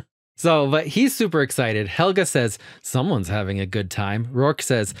 But he's super excited. Helga says, someone's having a good time. Rourke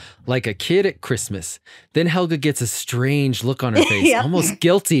says, like a kid at Christmas. Then Helga gets a strange look on her face, almost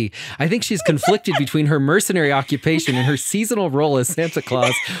guilty. I think she's conflicted between her mercenary occupation and her seasonal role as Santa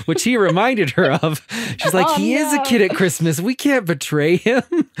Claus, which he reminded her of. She's like, he is a kid at Christmas. We can't betray him.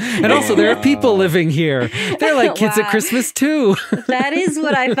 And also, there are people living here. They're like kids at Christmas, too. That is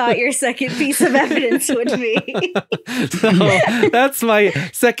what I thought your second piece of evidence would be. So that's my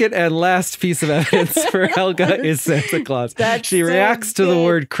second and last piece of evidence for Helga is Santa Claus. She reacts to the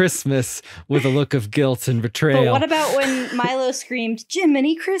word Christmas with a look of guilt and betrayal. But what about when Milo screamed,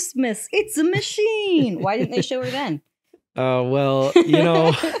 "Jiminy Christmas, it's a machine"? Why didn't they show her then? Well,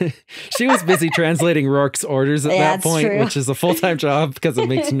 she was busy translating Rourke's orders at that point, which is a full-time job because it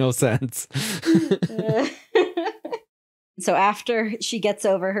makes no sense. So after she gets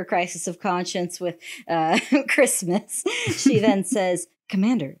over her crisis of conscience with Christmas, she then says,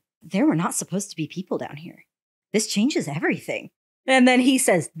 "Commander, there were not supposed to be people down here. This changes everything." And then he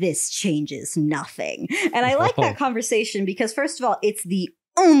says, "This changes nothing." And I like that conversation because, first of all, it's the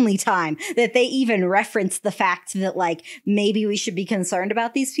only time that they even reference the fact that, like, maybe we should be concerned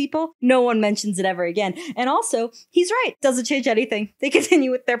about these people. No one mentions it ever again. And also, he's right. Doesn't change anything. They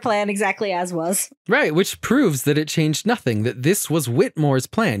continue with their plan exactly as was. Right, which proves that it changed nothing, that this was Whitmore's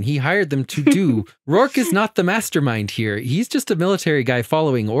plan. He hired them to do. Rourke is not the mastermind here. He's just a military guy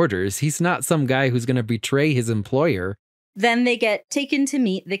following orders. He's not some guy who's going to betray his employer. Then they get taken to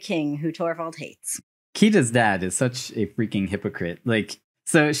meet the king, who Torvald hates. Kita's dad is such a freaking hypocrite.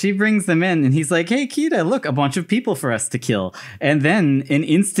 So she brings them in and he's like, "Hey, Kita, look, a bunch of people for us to kill." And then an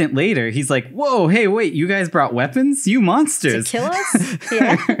instant later, he's like, "Whoa, hey, wait, you guys brought weapons? You monsters." To kill us?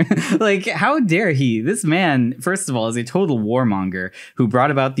 Yeah. How dare he? This man, first of all, is a total warmonger who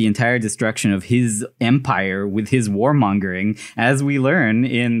brought about the entire destruction of his empire with his warmongering, as we learn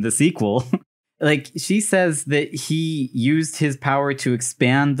in the sequel. She says that he used his power to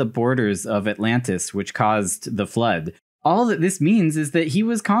expand the borders of Atlantis, which caused the flood. All that this means is that he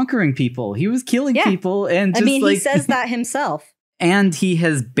was conquering people. He was killing people. And he says that himself. And he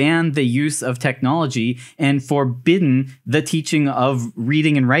has banned the use of technology and forbidden the teaching of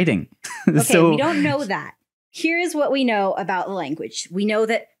reading and writing. Okay, we don't know that. Here is what we know about the language. We know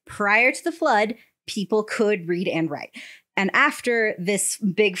that prior to the flood, people could read and write. And after this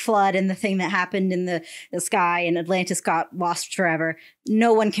big flood and the thing that happened in the sky and Atlantis got lost forever,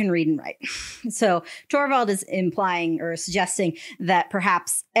 no one can read and write. So Torvald is implying or suggesting that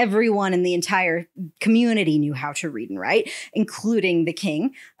perhaps everyone in the entire community knew how to read and write, including the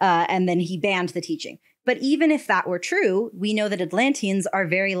king, and then he banned the teaching. But even if that were true, we know that Atlanteans are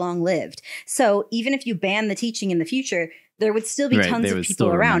very long-lived. So even if you ban the teaching in the future, there would still be tons of people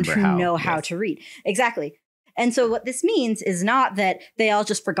around who know how to read. Exactly. And so what this means is not that they all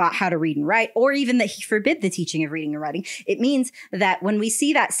just forgot how to read and write, or even that he forbid the teaching of reading and writing. It means that when we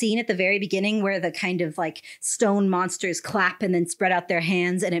see that scene at the very beginning where the kind of like stone monsters clap and then spread out their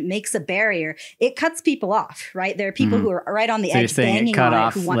hands and it makes a barrier, it cuts people off, right? There are people who are right on the edge banging on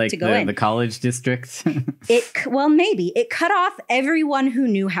it who want to go in. The college district? Maybe. It cut off everyone who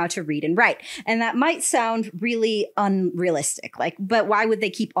knew how to read and write. And that might sound really unrealistic. But why would they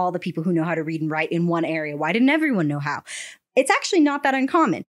keep all the people who know how to read and write in one area? Why didn't everyone know how? It's actually not that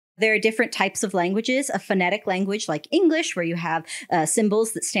uncommon. There are different types of languages. A phonetic language like English, where you have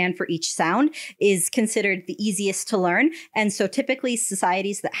symbols that stand for each sound, is considered the easiest to learn. And so typically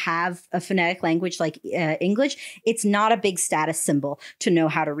societies that have a phonetic language like English, it's not a big status symbol to know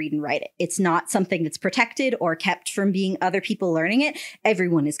how to read and write it. It's not something that's protected or kept from being other people learning it.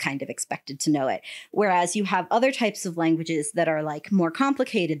 Everyone is kind of expected to know it. Whereas you have other types of languages that are like more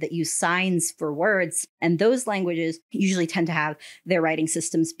complicated, that use signs for words. And those languages usually tend to have their writing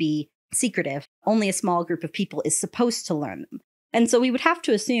systems be secretive. Only a small group of people is supposed to learn them. And so we would have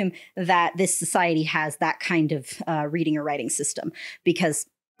to assume that this society has that kind of reading or writing system, because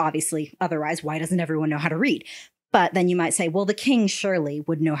obviously otherwise, why doesn't everyone know how to read? But then you might say, well, the king surely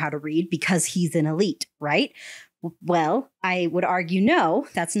would know how to read because he's an elite, right? Well, I would argue no,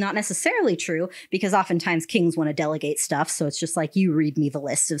 that's not necessarily true, because oftentimes kings want to delegate stuff. So it's just like, you read me the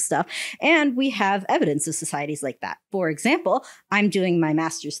list of stuff. And we have evidence of societies like that. For example, I'm doing my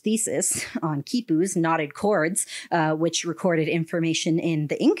master's thesis on quipus, knotted cords, which recorded information in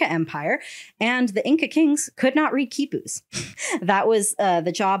the Inca Empire. And the Inca kings could not read quipus. That was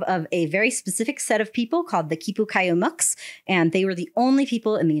the job of a very specific set of people called the Quipu Cayumucs. And they were the only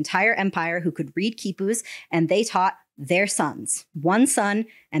people in the entire empire who could read quipus. And they taught their sons, one son,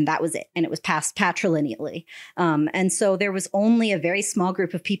 and that was it. And it was passed patrilineally. And so there was only a very small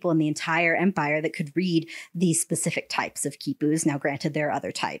group of people in the entire empire that could read these specific types of quipus. Now, granted, there are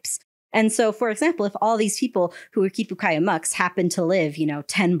other types. And so, for example, if all these people who were Quipu Cayumucs happened to live,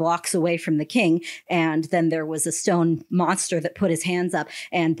 10 blocks away from the king, and then there was a stone monster that put his hands up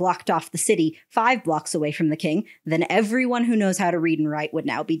and blocked off the city 5 blocks away from the king, then everyone who knows how to read and write would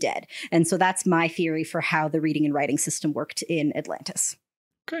now be dead. And so that's my theory for how the reading and writing system worked in Atlantis.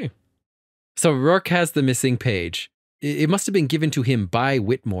 Okay. So Rourke has the missing page. It must have been given to him by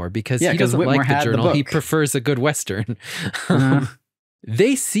Whitmore, because he doesn't Whitmore like the journal. The he prefers a good Western.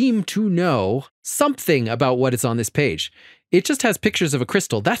 They seem to know something about what is on this page. It just has pictures of a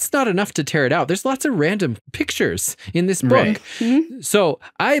crystal. That's not enough to tear it out. There's lots of random pictures in this book. Right. Mm-hmm. So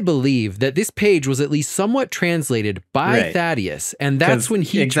I believe that this page was at least somewhat translated by Thaddeus. And that's when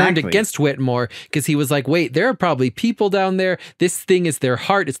he turned against Whitmore, because he was like, wait, there are probably people down there. This thing is their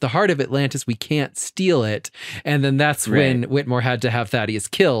heart. It's the heart of Atlantis. We can't steal it. And then that's when Whitmore had to have Thaddeus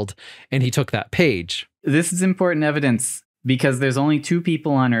killed, and he took that page. This is important evidence, because there's only 2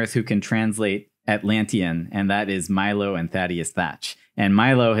 people on Earth who can translate Atlantean, and that is Milo and Thaddeus Thatch. And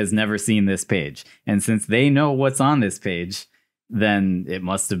Milo has never seen this page. And since they know what's on this page, then it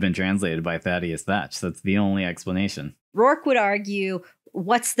must have been translated by Thaddeus Thatch. That's the only explanation. Rourke would argue,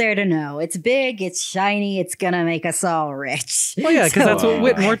 what's there to know? It's big, it's shiny, it's gonna make us all rich. Well, yeah, because that's what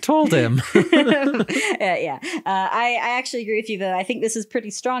Whitmore told him. I actually agree with you that I think this is pretty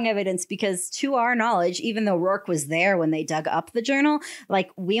strong evidence, because to our knowledge, even though Rourke was there when they dug up the journal,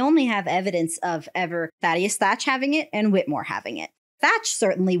 we only have evidence of ever Thaddeus Thatch having it and Whitmore having it. Thatch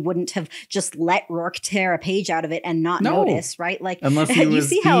certainly wouldn't have just let Rourke tear a page out of it and not notice, right? Unless he was you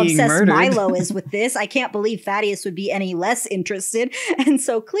see how obsessed murdered. Milo is with this. I can't believe Thaddeus would be any less interested. And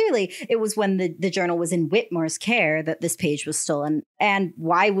so clearly it was when the journal was in Whitmore's care that this page was stolen. And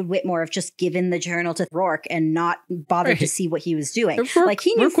why would Whitmore have just given the journal to Rourke and not bothered to see what he was doing?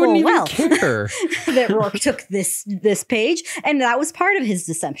 He knew full well that Rourke took this page, and that was part of his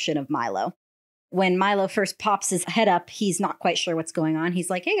deception of Milo. When Milo first pops his head up, he's not quite sure what's going on. He's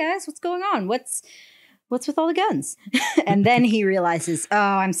like, hey guys, what's going on? What's with all the guns? And then he realizes, oh,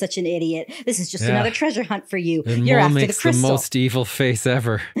 I'm such an idiot. This is just another treasure hunt for you. And You're Mole after the makes crystal. the most evil face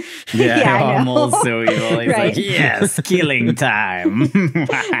ever. Mole's so evil. He's like, yes, killing time.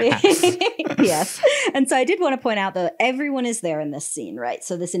 Yes. And so I did want to point out, though, everyone is there in this scene, right?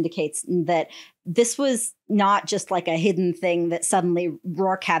 So this indicates that this was not just like a hidden thing that suddenly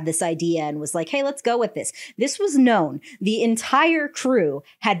Rourke had this idea and was like, hey, let's go with this. This was known. The entire crew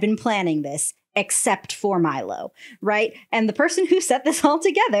had been planning this, except for Milo, right? And the person who set this all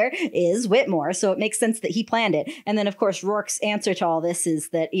together is Whitmore, so it makes sense that he planned it. And then, of course, Rourke's answer to all this is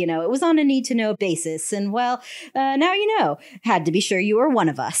that, it was on a need-to-know basis. And, well, now you know. Had to be sure you were one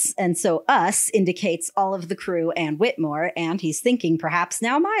of us. And so us indicates all of the crew and Whitmore, and he's thinking perhaps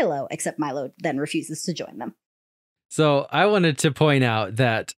now Milo, except Milo then refuses to join them. So I wanted to point out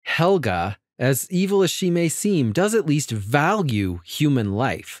that Helga, as evil as she may seem, does at least value human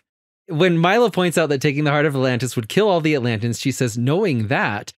life. When Milo points out that taking the heart of Atlantis would kill all the Atlanteans, she says, knowing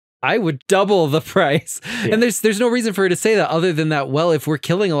that, I would double the price. Yeah. And there's no reason for her to say that other than that, well, if we're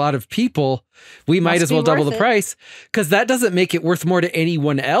killing a lot of people, we might as well double the price, because that doesn't make it worth more to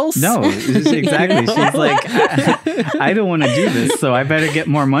anyone else. No, exactly. She's like, I don't want to do this, so I better get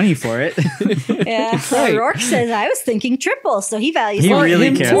more money for it. Yeah. Right. Rourke says, I was thinking triple, so he values He more.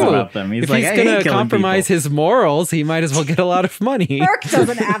 really cares about them. He's if like, he's going to compromise his morals, he might as well get a lot of money. Rourke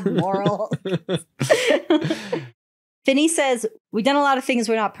doesn't have morals. Finney says, we've done a lot of things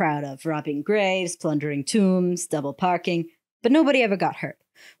we're not proud of. Robbing graves, plundering tombs, double parking, but nobody ever got hurt.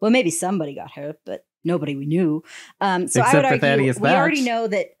 Well, maybe somebody got hurt, but nobody we knew. So I would argue, we already know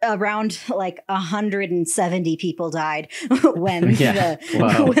that around like 170 people died when the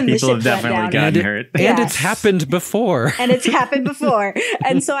ship have definitely went down. gotten hurt. And it's happened before. And it's happened before.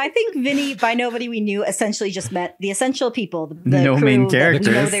 And so I think Vinny, by nobody we knew, essentially just meant the essential people, the no crew main characters.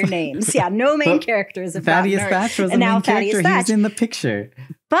 That we know their names. Yeah, no main characters. Thaddeus Thatch was the main character. He was in the picture.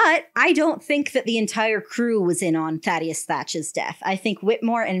 But I don't think that the entire crew was in on Thaddeus Thatch's death. I think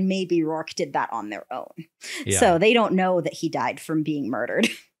Whitmore and maybe Rourke did that on their own. Yeah. So they don't know that he died from being murdered.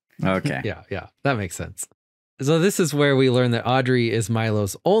 Okay. Yeah. That makes sense. So this is where we learn that Audrey is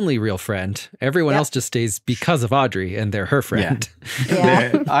Milo's only real friend. Everyone else just stays because of Audrey, and they're her friend.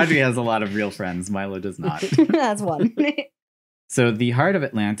 Yeah. Audrey has a lot of real friends. Milo does not. That's one. So the heart of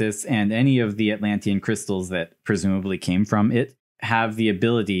Atlantis and any of the Atlantean crystals that presumably came from it have the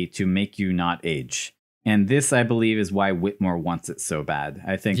ability to make you not age. And this, I believe, is why Whitmore wants it so bad.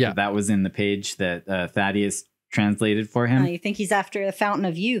 I think that was in the page that Thaddeus translated for him. You think he's after the fountain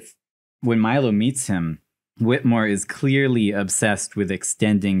of youth? When Milo meets him, Whitmore is clearly obsessed with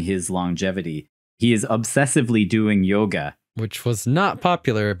extending his longevity. He is obsessively doing yoga. Which was not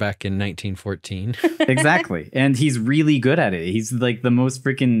popular back in 1914. Exactly. And he's really good at it. He's like the most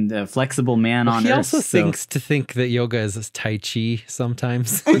freaking flexible man on earth. He also think that yoga is Tai Chi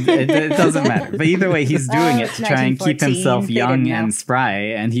sometimes. It doesn't matter. But either way, he's doing it to try and keep himself young and spry.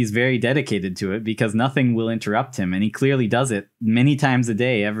 And he's very dedicated to it because nothing will interrupt him. And he clearly does it many times a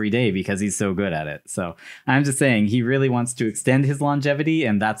day, every day, because he's so good at it. So I'm just saying he really wants to extend his longevity.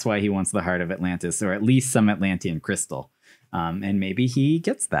 And that's why he wants the heart of Atlantis, or at least some Atlantean crystal. And maybe he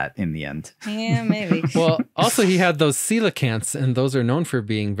gets that in the end. Yeah, maybe. Well, also he had those coelacanths, and those are known for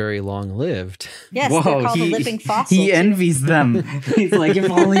being very long-lived. Yes, they're called a living fossil. He envies them. He's like, if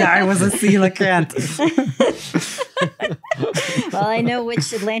only I was a coelacanth. Well, I know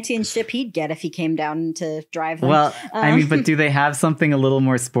which Atlantean ship he'd get if he came down to drive them. Well, I mean, but do they have something a little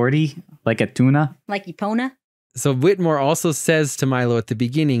more sporty, like a tuna? Like Epona? So Whitmore also says to Milo at the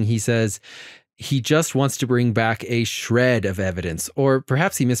beginning, he says, he just wants to bring back a shred of evidence, or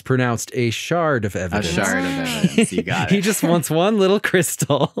perhaps he mispronounced a shard of evidence. A shard of evidence, you got it. He just wants one little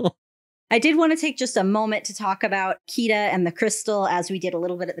crystal. I did want to take just a moment to talk about Kita and the crystal, as we did a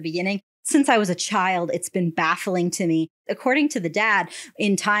little bit at the beginning. Since I was a child, it's been baffling to me. According to the dad,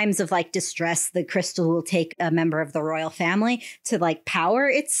 in times of like distress, the crystal will take a member of the royal family to like power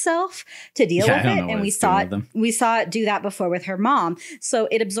itself to deal with it. And we saw it do that before with her mom. So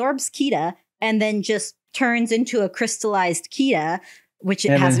it absorbs Kita and then just turns into a crystallized Kita, which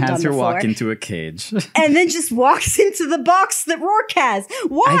it hasn't done before. And then has her walk into a cage. And then just walks into the box that Rourke has.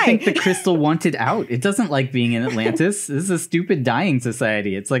 Why? I think the crystal wanted out. It doesn't like being in Atlantis. This is a stupid dying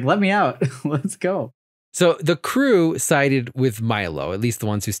society. It's like, let me out. Let's go. So the crew sided with Milo, at least the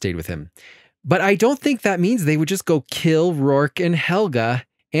ones who stayed with him. But I don't think that means they would just go kill Rourke and Helga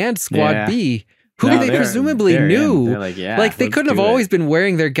and Squad B, who they presumably knew. Like they couldn't have always been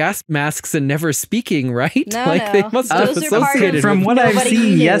wearing their gas masks and never speaking, right? No, they must have associated. From what I've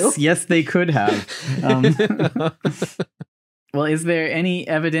seen, yes, they could have. Well, is there any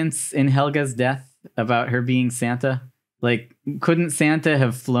evidence in Helga's death about her being Santa? Like, couldn't Santa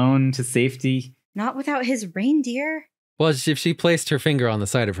have flown to safety? Not without his reindeer. Well, if she placed her finger on the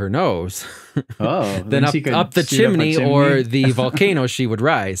side of her nose, then up the chimney or the volcano, she would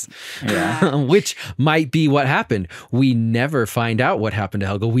rise. Yeah. Which might be what happened. We never find out what happened to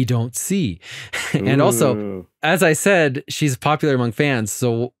Helga. We don't see. And also, as I said, she's popular among fans.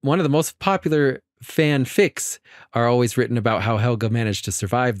 So one of the most popular fanfics are always written about how Helga managed to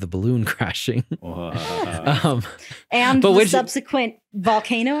survive the balloon crashing. And the subsequent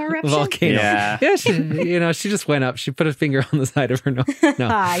volcano eruption? Volcano. Yeah, she just went up. She put a finger on the side of her nose. No.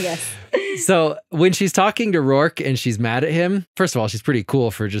 Yes. So when she's talking to Rourke and she's mad at him, first of all, she's pretty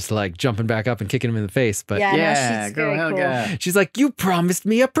cool for just like jumping back up and kicking him in the face. But she's very Helga. cool. She's like, you promised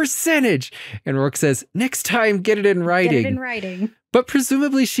me a percentage. And Rourke says, next time, get it in writing. Get it in writing. But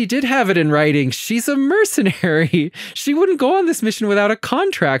presumably she did have it in writing. She's a mercenary. She wouldn't go on this mission without a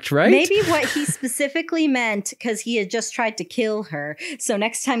contract, right? Maybe what he specifically meant, because he had just tried to kill her. So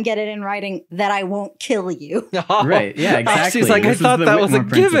next time, get it in writing that I won't kill you. Right. Yeah, exactly. She's like, I thought that was a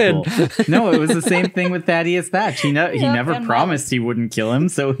given. No, it was the same thing with Thaddeus Thatch. He never promised he wouldn't kill him,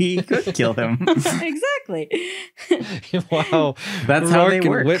 so he could kill him. Exactly. Wow. That's Rourke how they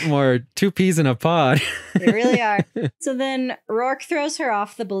work. And Whitmore, two peas in a pod. They really are. So then Rourke throws her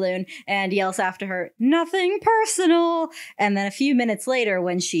off the balloon and yells after her, nothing personal. And then a few minutes later,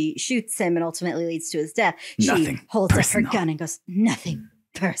 when she shoots him and ultimately leads to his death, she holds up her gun and goes, nothing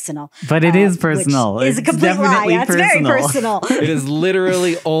personal. But it is personal. It's a complete lie. Yeah, it's very personal. It is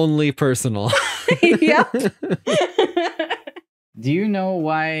literally only personal. Yep. Do you know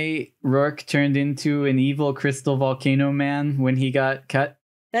why Rourke turned into an evil crystal volcano man when he got cut?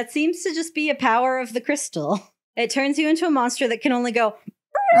 That seems to just be a power of the crystal. It turns you into a monster that can only go.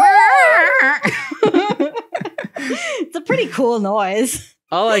 It's a pretty cool noise.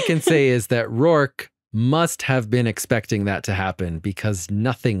 All I can say is that Rourke must have been expecting that to happen because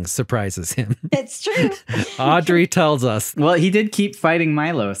nothing surprises him. It's true. Audrey tells us. Well, he did keep fighting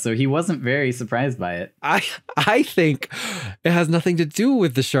Milo, so he wasn't very surprised by it. I think it has nothing to do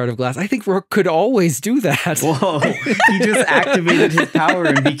with the shard of glass. I think Rourke could always do that. Whoa, he just activated his power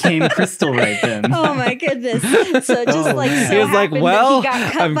and became crystal right then. Oh my goodness. So just he was like, well, he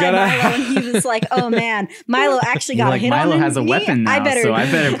got cut I'm by gonna... Milo and he was like, oh man, Milo actually got a hit Milo on has a weapon now, so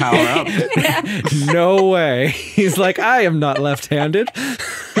I better power up. No way. He's like, I am not left-handed.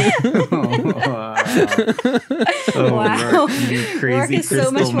 Wow. Rourke, you crazy Rourke is so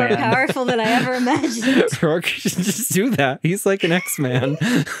much more powerful than I ever imagined. Rourke should just do that. He's like an X-Man.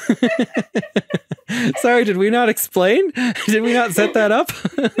 Sorry, did we not explain? Did we not set that up?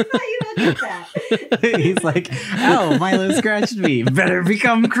 I thought you did that. He's like, ow, Milo scratched me. Better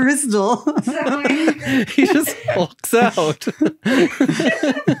become crystal. He just hulks out.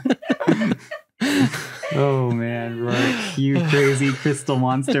 Oh man, Rourke, you crazy crystal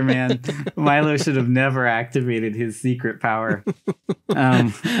monster man. Milo should have never activated his secret power.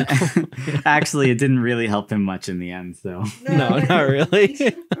 Actually, it didn't really help him much in the end, so. No, not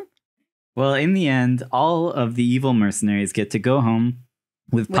really. Well, in the end, all of the evil mercenaries get to go home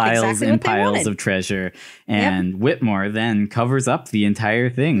with piles exactly and what they piles wanted. of treasure. And Whitmore then covers up the entire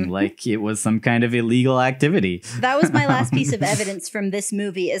thing like it was some kind of illegal activity. That was my last piece of evidence from this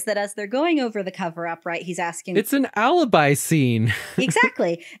movie, is that as they're going over the cover-up, right, he's asking... It's an alibi scene.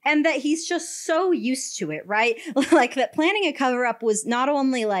 Exactly. And that he's just so used to it, right? Like that planning a cover-up was not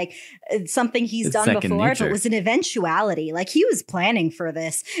only like something he's done before, nature. but was an eventuality. Like he was planning for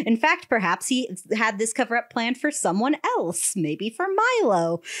this. In fact, perhaps he had this cover-up planned for someone else, maybe for Milo.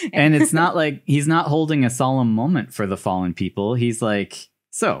 And it's not like he's not holding a solemn moment for the fallen people. He's like,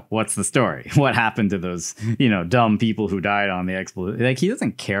 so what's the story? What happened to those, dumb people who died on the explosion? Like, he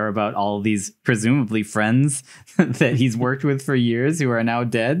doesn't care about all these presumably friends that he's worked with for years who are now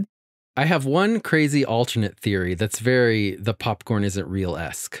dead. I have one crazy alternate theory that's very the popcorn isn't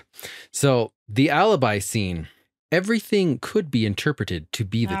real-esque. So the alibi scene, everything could be interpreted to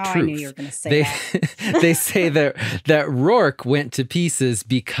be the truth. I knew you were going to say that. They say that Rourke went to pieces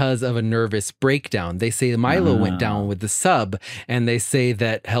because of a nervous breakdown. They say Milo went down with the sub, and they say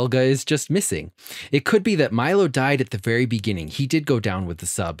that Helga is just missing. It could be that Milo died at the very beginning. He did go down with the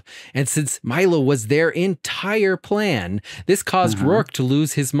sub. And since Milo was their entire plan, this caused Rourke to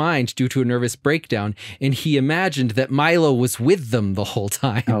lose his mind due to a nervous breakdown, and he imagined that Milo was with them the whole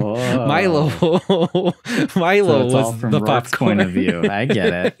time. Oh. Milo so it's all from the Rourke's popcorn. point of view. I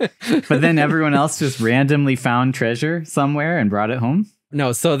get it. But then everyone else just randomly found treasure somewhere and brought it home?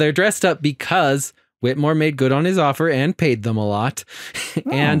 No, so they're dressed up because Whitmore made good on his offer and paid them a lot.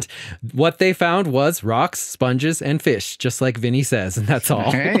 And what they found was rocks, sponges, and fish, just like Vinny says, and that's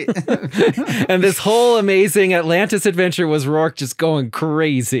all. Right. And this whole amazing Atlantis adventure was Rourke just going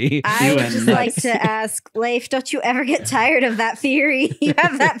crazy. I would just like to ask, Leif, don't you ever get tired of that theory? You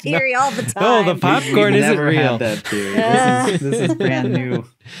have that theory all the time. No, the popcorn We've isn't never real. had that theory. This is brand new.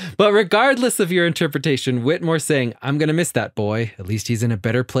 But regardless of your interpretation, Whitmore saying, I'm going to miss that boy, at least he's in a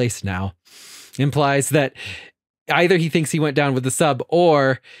better place now, implies that either he thinks he went down with the sub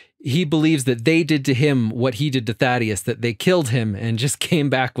or he believes that they did to him what he did to Thaddeus, that they killed him and just came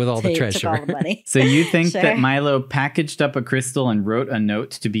back with all the treasure. Took all the money. So you think Sure. that Milo packaged up a crystal and wrote a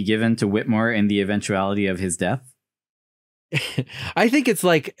note to be given to Whitmore in the eventuality of his death? I think it's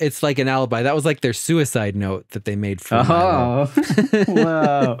like an alibi. That was like their suicide note that they made for Milo.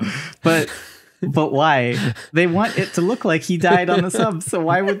 Whoa. But why? They want it to look like he died on the sub, so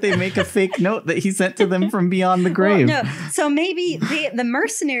why would they make a fake note that he sent to them from beyond the grave? Well, no. So maybe the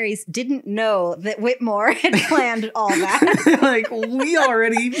mercenaries didn't know that Whitmore had planned all that. Like, we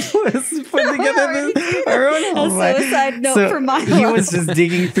already put together our own alibi. Suicide note for Milo. He was just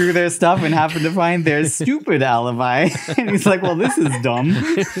digging through their stuff and happened to find their stupid alibi. And he's like, well, this is dumb.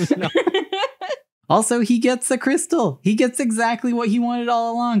 No. Also, he gets a crystal. He gets exactly what he wanted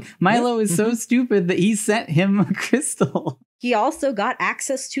all along. Milo is so stupid that he sent him a crystal. He also got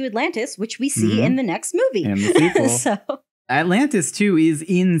access to Atlantis, which we see in the next movie. In the sequel. So Atlantis 2 is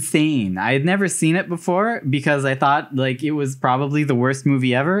insane. I had never seen it before because I thought like it was probably the worst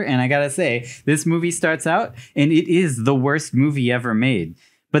movie ever. And I gotta say, this movie starts out and it is the worst movie ever made.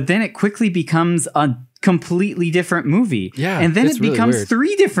 But then it quickly becomes a completely different movie. Yeah. And then it really becomes weird.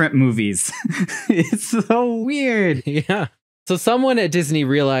 3 different movies. It's so weird. Yeah. So someone at Disney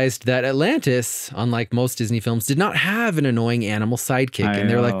realized that Atlantis, unlike most Disney films, did not have an annoying animal sidekick. And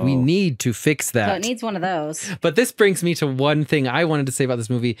they're like, we need to fix that. So it needs one of those. But this brings me to one thing I wanted to say about this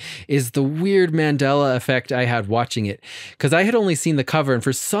movie is the weird Mandela effect I had watching it. Because I had only seen the cover, and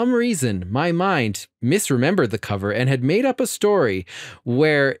for some reason, my mind misremembered the cover and had made up a story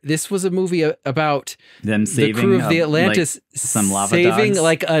where this was a movie about them saving the crew of the Atlantis, like, some lava saving dogs.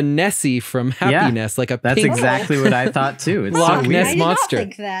 like a Nessie from Happiness, like a That's pink exactly what I thought too. It's Loch so Ness weird. I did monster. not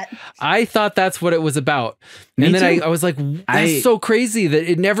think that. I thought that's what it was about. Me And then too. I was like, that's so crazy that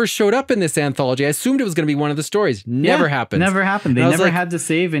it never showed up in this anthology. I assumed it was going to be one of the stories. Never happened. Never happened. They And I was never like- had to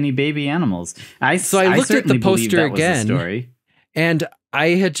save any baby animals. So I looked at the certainly believe poster that was the again. story. And I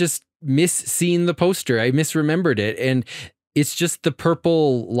had just misseen the poster. I misremembered it. And it's just the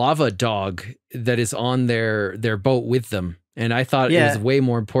purple lava dog that is on their boat with them. And I thought it was way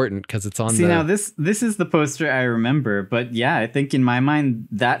more important because it's on now this is the poster I remember, but yeah, I think in my mind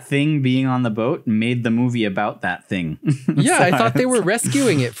that thing being on the boat made the movie about that thing. Yeah, So I thought they were it's-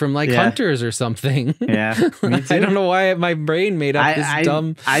 rescuing it from like hunters or something. Yeah, me too. I don't know why my brain made up this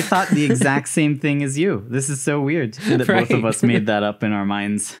dumb. I thought the exact same thing as you. This is so weird that both of us made that up in our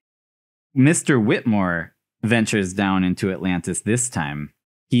minds. Mr. Whitmore ventures down into Atlantis this time.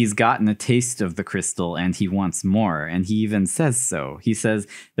 He's gotten a taste of the crystal and he wants more, and he even says so. He says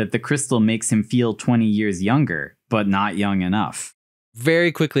that the crystal makes him feel 20 years younger, but not young enough. Very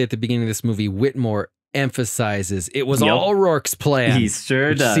quickly at the beginning of this movie, Whitmore emphasizes it was all Rourke's plan. He sure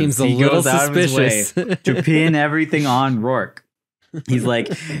which does. Seems a He little goes out of his suspicious. way to pin everything on Rourke. He's like,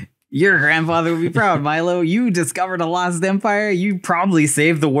 your grandfather would be proud, Milo. You discovered a lost empire. You probably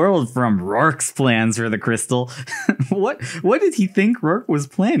saved the world from Rourke's plans for the crystal. What did he think Rourke was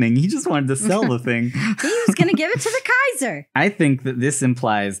planning? He just wanted to sell the thing. He was going to give it to the Kaiser. I think that this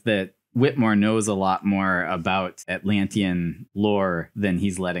implies that Whitmore knows a lot more about Atlantean lore than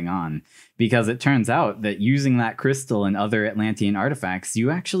he's letting on. Because it turns out that using that crystal and other Atlantean artifacts,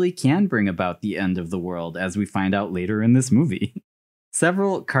 you actually can bring about the end of the world, as we find out later in this movie.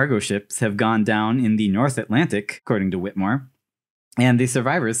 Several cargo ships have gone down in the North Atlantic, according to Whitmore, and the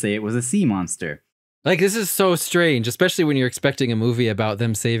survivors say it was a sea monster. Like, this is so strange, especially when you're expecting a movie about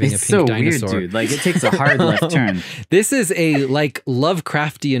them saving It's a pink so dinosaur. weird, dude. Like, it takes a hard left turn. This is a, like,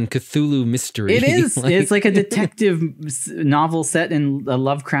 Lovecraftian Cthulhu mystery. It is. It's like a detective novel set in a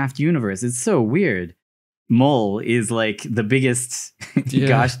Lovecraft universe. It's so weird. Mole is like the biggest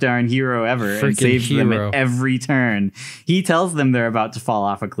gosh darn hero ever and saves them at every turn. He tells them they're about to fall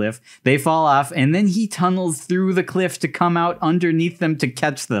off a cliff. They fall off, and then he tunnels through the cliff to come out underneath them to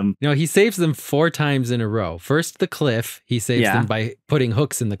catch them. No, he saves them 4 times in a row. First, the cliff. He saves them by putting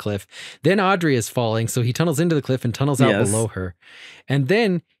hooks in the cliff. Then Audrey is falling, so he tunnels into the cliff and tunnels out below her. And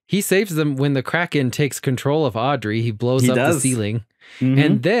then he saves them when the Kraken takes control of Audrey. He blows up the ceiling. Mm-hmm.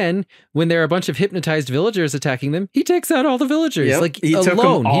 And then when there are a bunch of hypnotized villagers attacking them, he takes out all the villagers. Like, he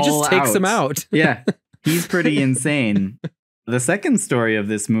alone. He just takes them out. Yeah, he's pretty insane. The second story of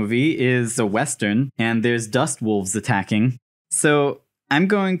this movie is a Western, and there's dust wolves attacking. So I'm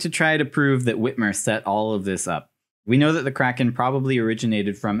going to try to prove that Whitmore set all of this up. We know that the Kraken probably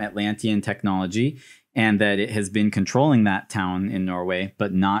originated from Atlantean technology, and that it has been controlling that town in Norway,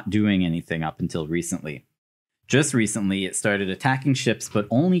 but not doing anything up until recently. Just recently, it started attacking ships, but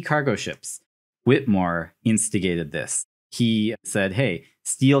only cargo ships. Whitmore instigated this. He said, hey,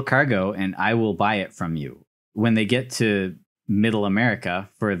 steal cargo and I will buy it from you. When they get to Middle America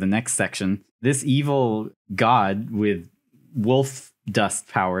for the next section. This evil god with wolf dust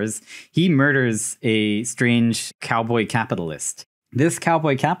powers, he murders a strange cowboy capitalist. This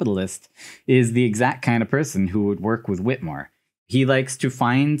cowboy capitalist is the exact kind of person who would work with Whitmore. He likes to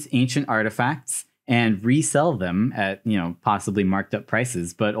find ancient artifacts and resell them at, possibly marked up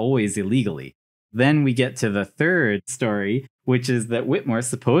prices, but always illegally. Then we get to the third story, which is that Whitmore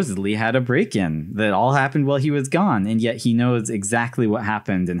supposedly had a break-in that all happened while he was gone, and yet he knows exactly what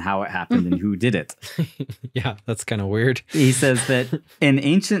happened and how it happened and who did it. Yeah, that's kind of weird. He says that an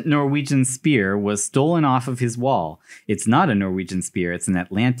ancient Norwegian spear was stolen off of his wall. It's not a Norwegian spear, it's an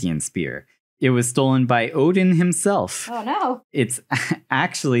Atlantean spear. It was stolen by Odin himself. Oh, no. It's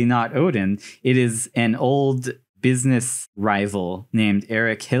actually not Odin. It is an old business rival named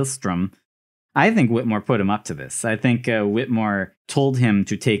Eric Hillstrom. I think Whitmore put him up to this. I think Whitmore told him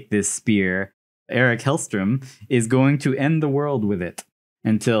to take this spear. Eric Hillstrom is going to end the world with it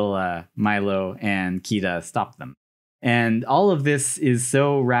until Milo and Kita stop them. And all of this is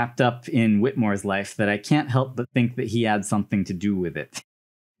so wrapped up in Whitmore's life that I can't help but think that he had something to do with it.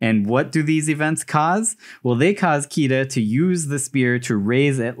 And what do these events cause? Well, they cause Kita to use the spear to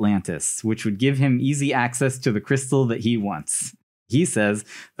raise Atlantis, which would give him easy access to the crystal that he wants. He says,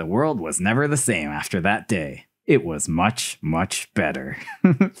 the world was never the same after that day. It was much, much better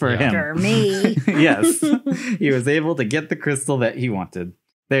for him. For me. Yes. He was able to get the crystal that he wanted.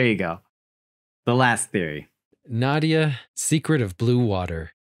 There you go. The last theory. Nadia, secret of blue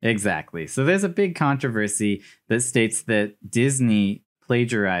water. Exactly. So there's a big controversy that states that Disney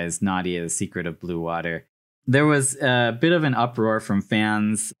plagiarized Nadia's Secret of Blue Water. There was a bit of an uproar from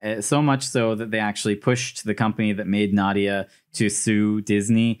fans, so much so that they actually pushed the company that made Nadia to sue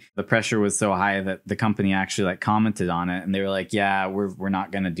Disney. The pressure was so high that the company actually commented on it, and they were like, yeah, we're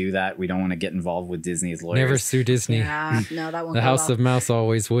not going to do that. We don't want to get involved with Disney's lawyers. Never sue Disney. Yeah, no, that won't The go House well. of Mouse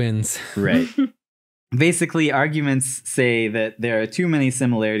always wins. Right. Basically, arguments say that there are too many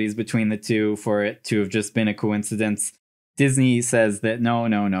similarities between the two for it to have just been a coincidence. Disney says that no,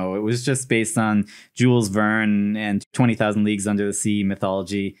 it was just based on Jules Verne and 20,000 Leagues Under the Sea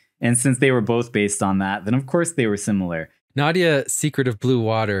mythology. And since they were both based on that, then of course they were similar. Nadia, Secret of Blue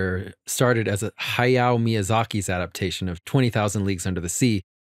Water started as a Hayao Miyazaki's adaptation of 20,000 Leagues Under the Sea.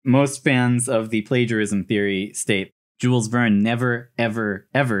 Most fans of the plagiarism theory state Jules Verne never, ever,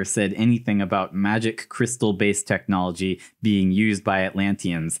 ever said anything about magic crystal-based technology being used by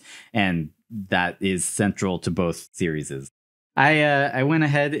Atlanteans, and that is central to both series. I went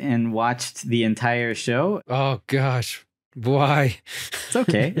ahead and watched the entire show. Oh, gosh. Why? It's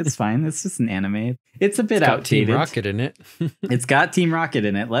okay. It's fine. It's just an anime. It's a bit It's got outdated. Team Rocket in it. It's got Team Rocket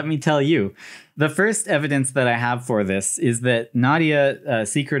in it. Let me tell you. The first evidence that I have for this is that Nadia,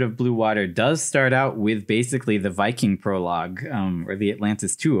 Secret of Blue Water, does start out with basically the Viking prologue, or the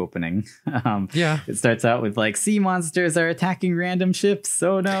Atlantis 2 opening. Yeah. It starts out with sea monsters are attacking random ships.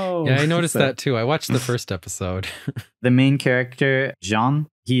 Oh no. Yeah, I noticed that too. I watched the first episode. The main character, Jean,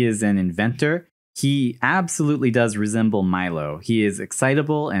 he is an inventor. He absolutely does resemble Milo. He is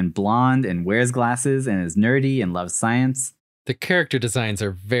excitable and blonde and wears glasses and is nerdy and loves science. The character designs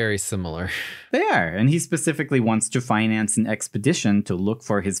are very similar. They are, and he specifically wants to finance an expedition to look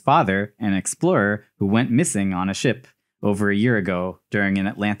for his father, an explorer who went missing on a ship over a year ago during an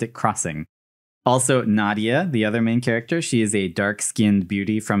Atlantic crossing. Also, Nadia, the other main character, she is a dark-skinned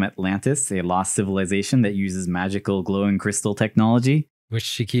beauty from Atlantis, a lost civilization that uses magical glowing crystal technology. Which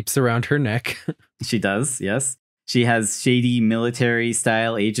she keeps around her neck. She does, yes. She has shady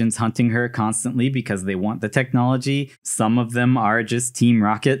military-style agents hunting her constantly because they want the technology. Some of them are just Team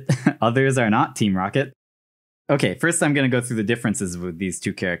Rocket. Others are not Team Rocket. Okay, first I'm going to go through the differences with these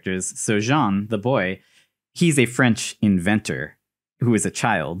two characters. So Jean, the boy, he's a French inventor who is a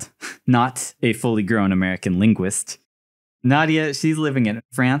child, not a fully grown American linguist. Nadia, she's living in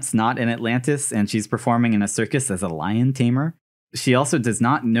France, not in Atlantis, and she's performing in a circus as a lion tamer. She also does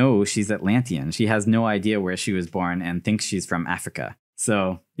not know she's Atlantean. She has no idea where she was born and thinks she's from Africa.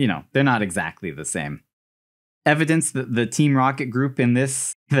 So, they're not exactly the same. Evidence that the Team Rocket group in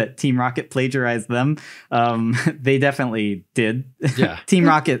this, that Team Rocket plagiarized them, they definitely did. Yeah. Team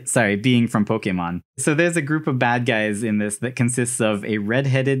Rocket, being from Pokemon. So there's a group of bad guys in this that consists of a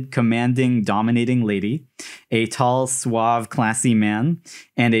redheaded, commanding, dominating lady, a tall, suave, classy man,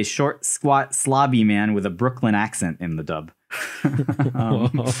 and a short, squat, slobby man with a Brooklyn accent in the dub.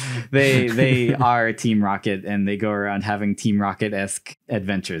 They are Team Rocket, and they go around having Team Rocket-esque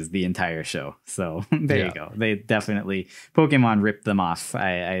adventures the entire show. So there you go. They definitely, Pokemon ripped them off.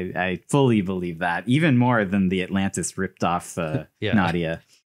 I fully believe that, even more than the Atlantis ripped off Nadia.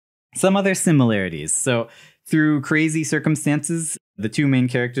 Some other similarities. So Through crazy circumstances, the two main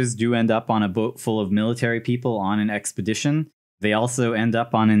characters do end up on a boat full of military people on an expedition. They also end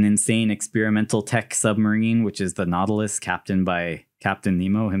up on an insane experimental tech submarine, which is the Nautilus, captained by Captain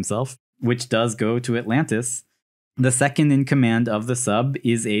Nemo himself, which does go to Atlantis. The second in command of the sub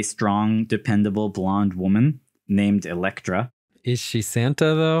is a strong, dependable blonde woman named Electra. Is she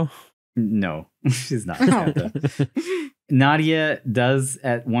Santa, though? No, she's not Santa. Nadia does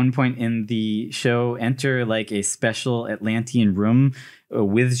at one point in the show enter like a special Atlantean room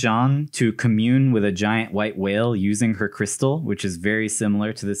with Jean to commune with a giant white whale using her crystal, which is very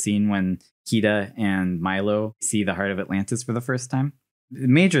similar to the scene when Kida and Milo see the heart of Atlantis for the first time.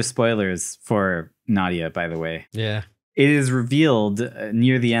 Major spoilers for Nadia, by the way. Yeah. It is revealed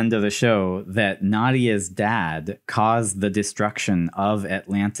near the end of the show that Nadia's dad caused the destruction of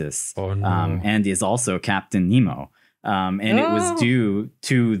Atlantis. Oh, no. And is also Captain Nemo. And it was due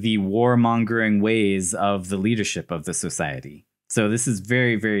to the warmongering ways of the leadership of the society. So this is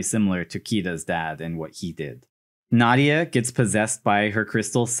very, very similar to Kida's dad and what he did. Nadia gets possessed by her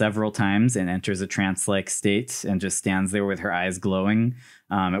crystal several times and enters a trance-like state and just stands there with her eyes glowing.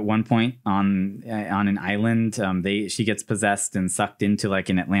 At one point on an island, she gets possessed and sucked into like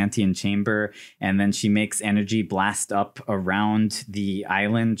an Atlantean chamber, and then she makes energy blast up around the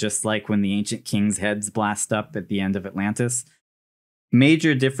island, just like when the ancient kings' heads blast up at the end of Atlantis.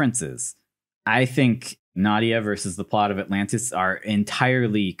 Major differences. I think Nadia versus the plot of Atlantis are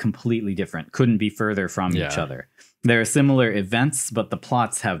entirely, completely different. Couldn't be further from each other. There are similar events, but the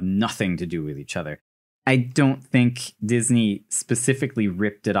plots have nothing to do with each other. I don't think Disney specifically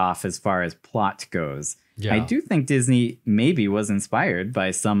ripped it off as far as plot goes. Yeah. I do think Disney maybe was inspired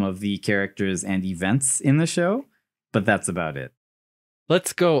by some of the characters and events in the show, but that's about it.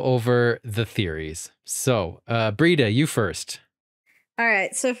 Let's go over the theories. So, Brita, you first. All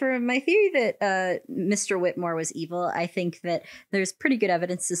right. So for my theory that Mr. Whitmore was evil, I think that there's pretty good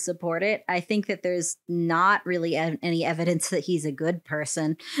evidence to support it. I think that there's not really any evidence that he's a good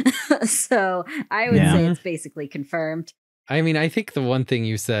person. So I would say it's basically confirmed. I mean, I think the one thing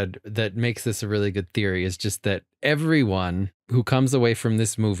you said that makes this a really good theory is just that everyone who comes away from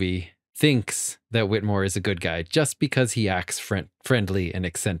this movie thinks that Whitmore is a good guy just because he acts friendly and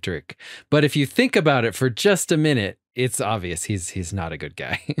eccentric. But if you think about it for just a minute, it's obvious he's not a good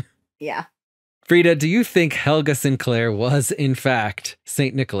guy. Yeah. Frida, do you think Helga Sinclair was, in fact,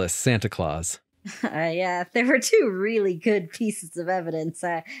 St. Nicholas, Santa Claus? Yeah, there were two really good pieces of evidence.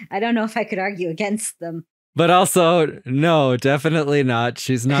 I don't know if I could argue against them. But also, no, definitely not.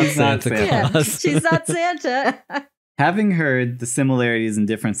 She's not Santa Claus. Yeah, she's not Santa. Having heard the similarities and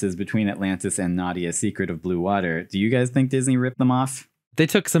differences between Atlantis and Nadia, Secret of Blue Water, do you guys think Disney ripped them off? They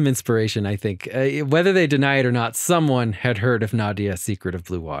took some inspiration, I think. Whether they deny it or not, someone had heard of Nadia, Secret of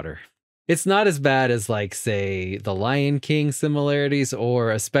Blue Water. It's not as bad as, like, say, the Lion King similarities,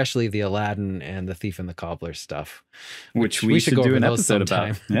 or especially the Aladdin and the Thief and the Cobbler stuff. Which we should do an episode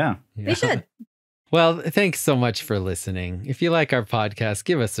about. Yeah. We should. Well, thanks so much for listening. If you like our podcast,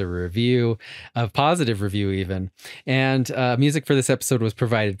 give us a review, a positive review even. And music for this episode was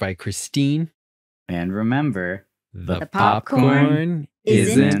provided by Christine. And remember, the popcorn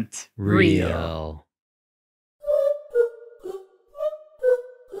isn't real.